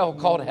hotel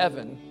called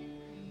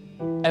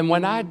heaven. And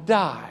when I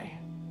die,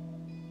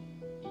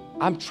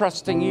 I'm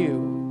trusting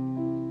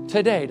you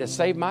today to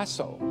save my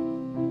soul,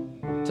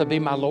 to be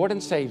my Lord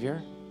and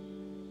Savior,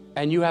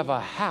 and you have a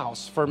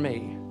house for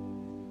me.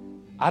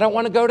 I don't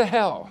want to go to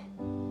hell.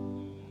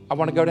 I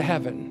want to go to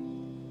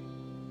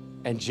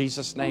heaven. In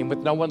Jesus' name, with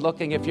no one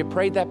looking, if you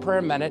prayed that prayer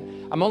a minute,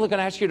 I'm only going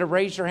to ask you to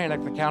raise your hand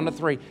at the count of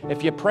 3.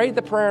 If you prayed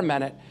the prayer a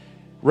minute,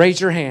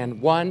 raise your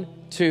hand. 1,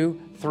 2,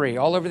 3.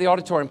 All over the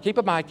auditorium. Keep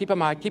them high, keep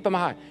them high, keep them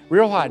high.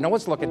 Real high. No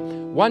one's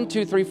looking. 1,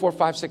 2, 3, 4,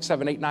 5, 6,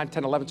 7, 8, 9,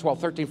 10, 11,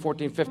 12, 13,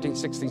 14, 15,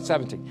 16,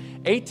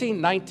 17,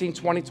 18, 19,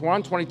 20,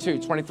 21, 22,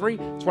 23,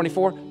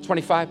 24,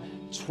 25,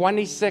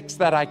 26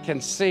 that I can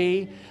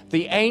see.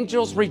 The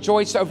angels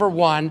rejoice over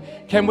one.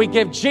 Can we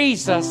give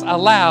Jesus a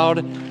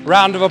loud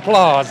round of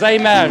applause?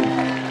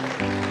 Amen.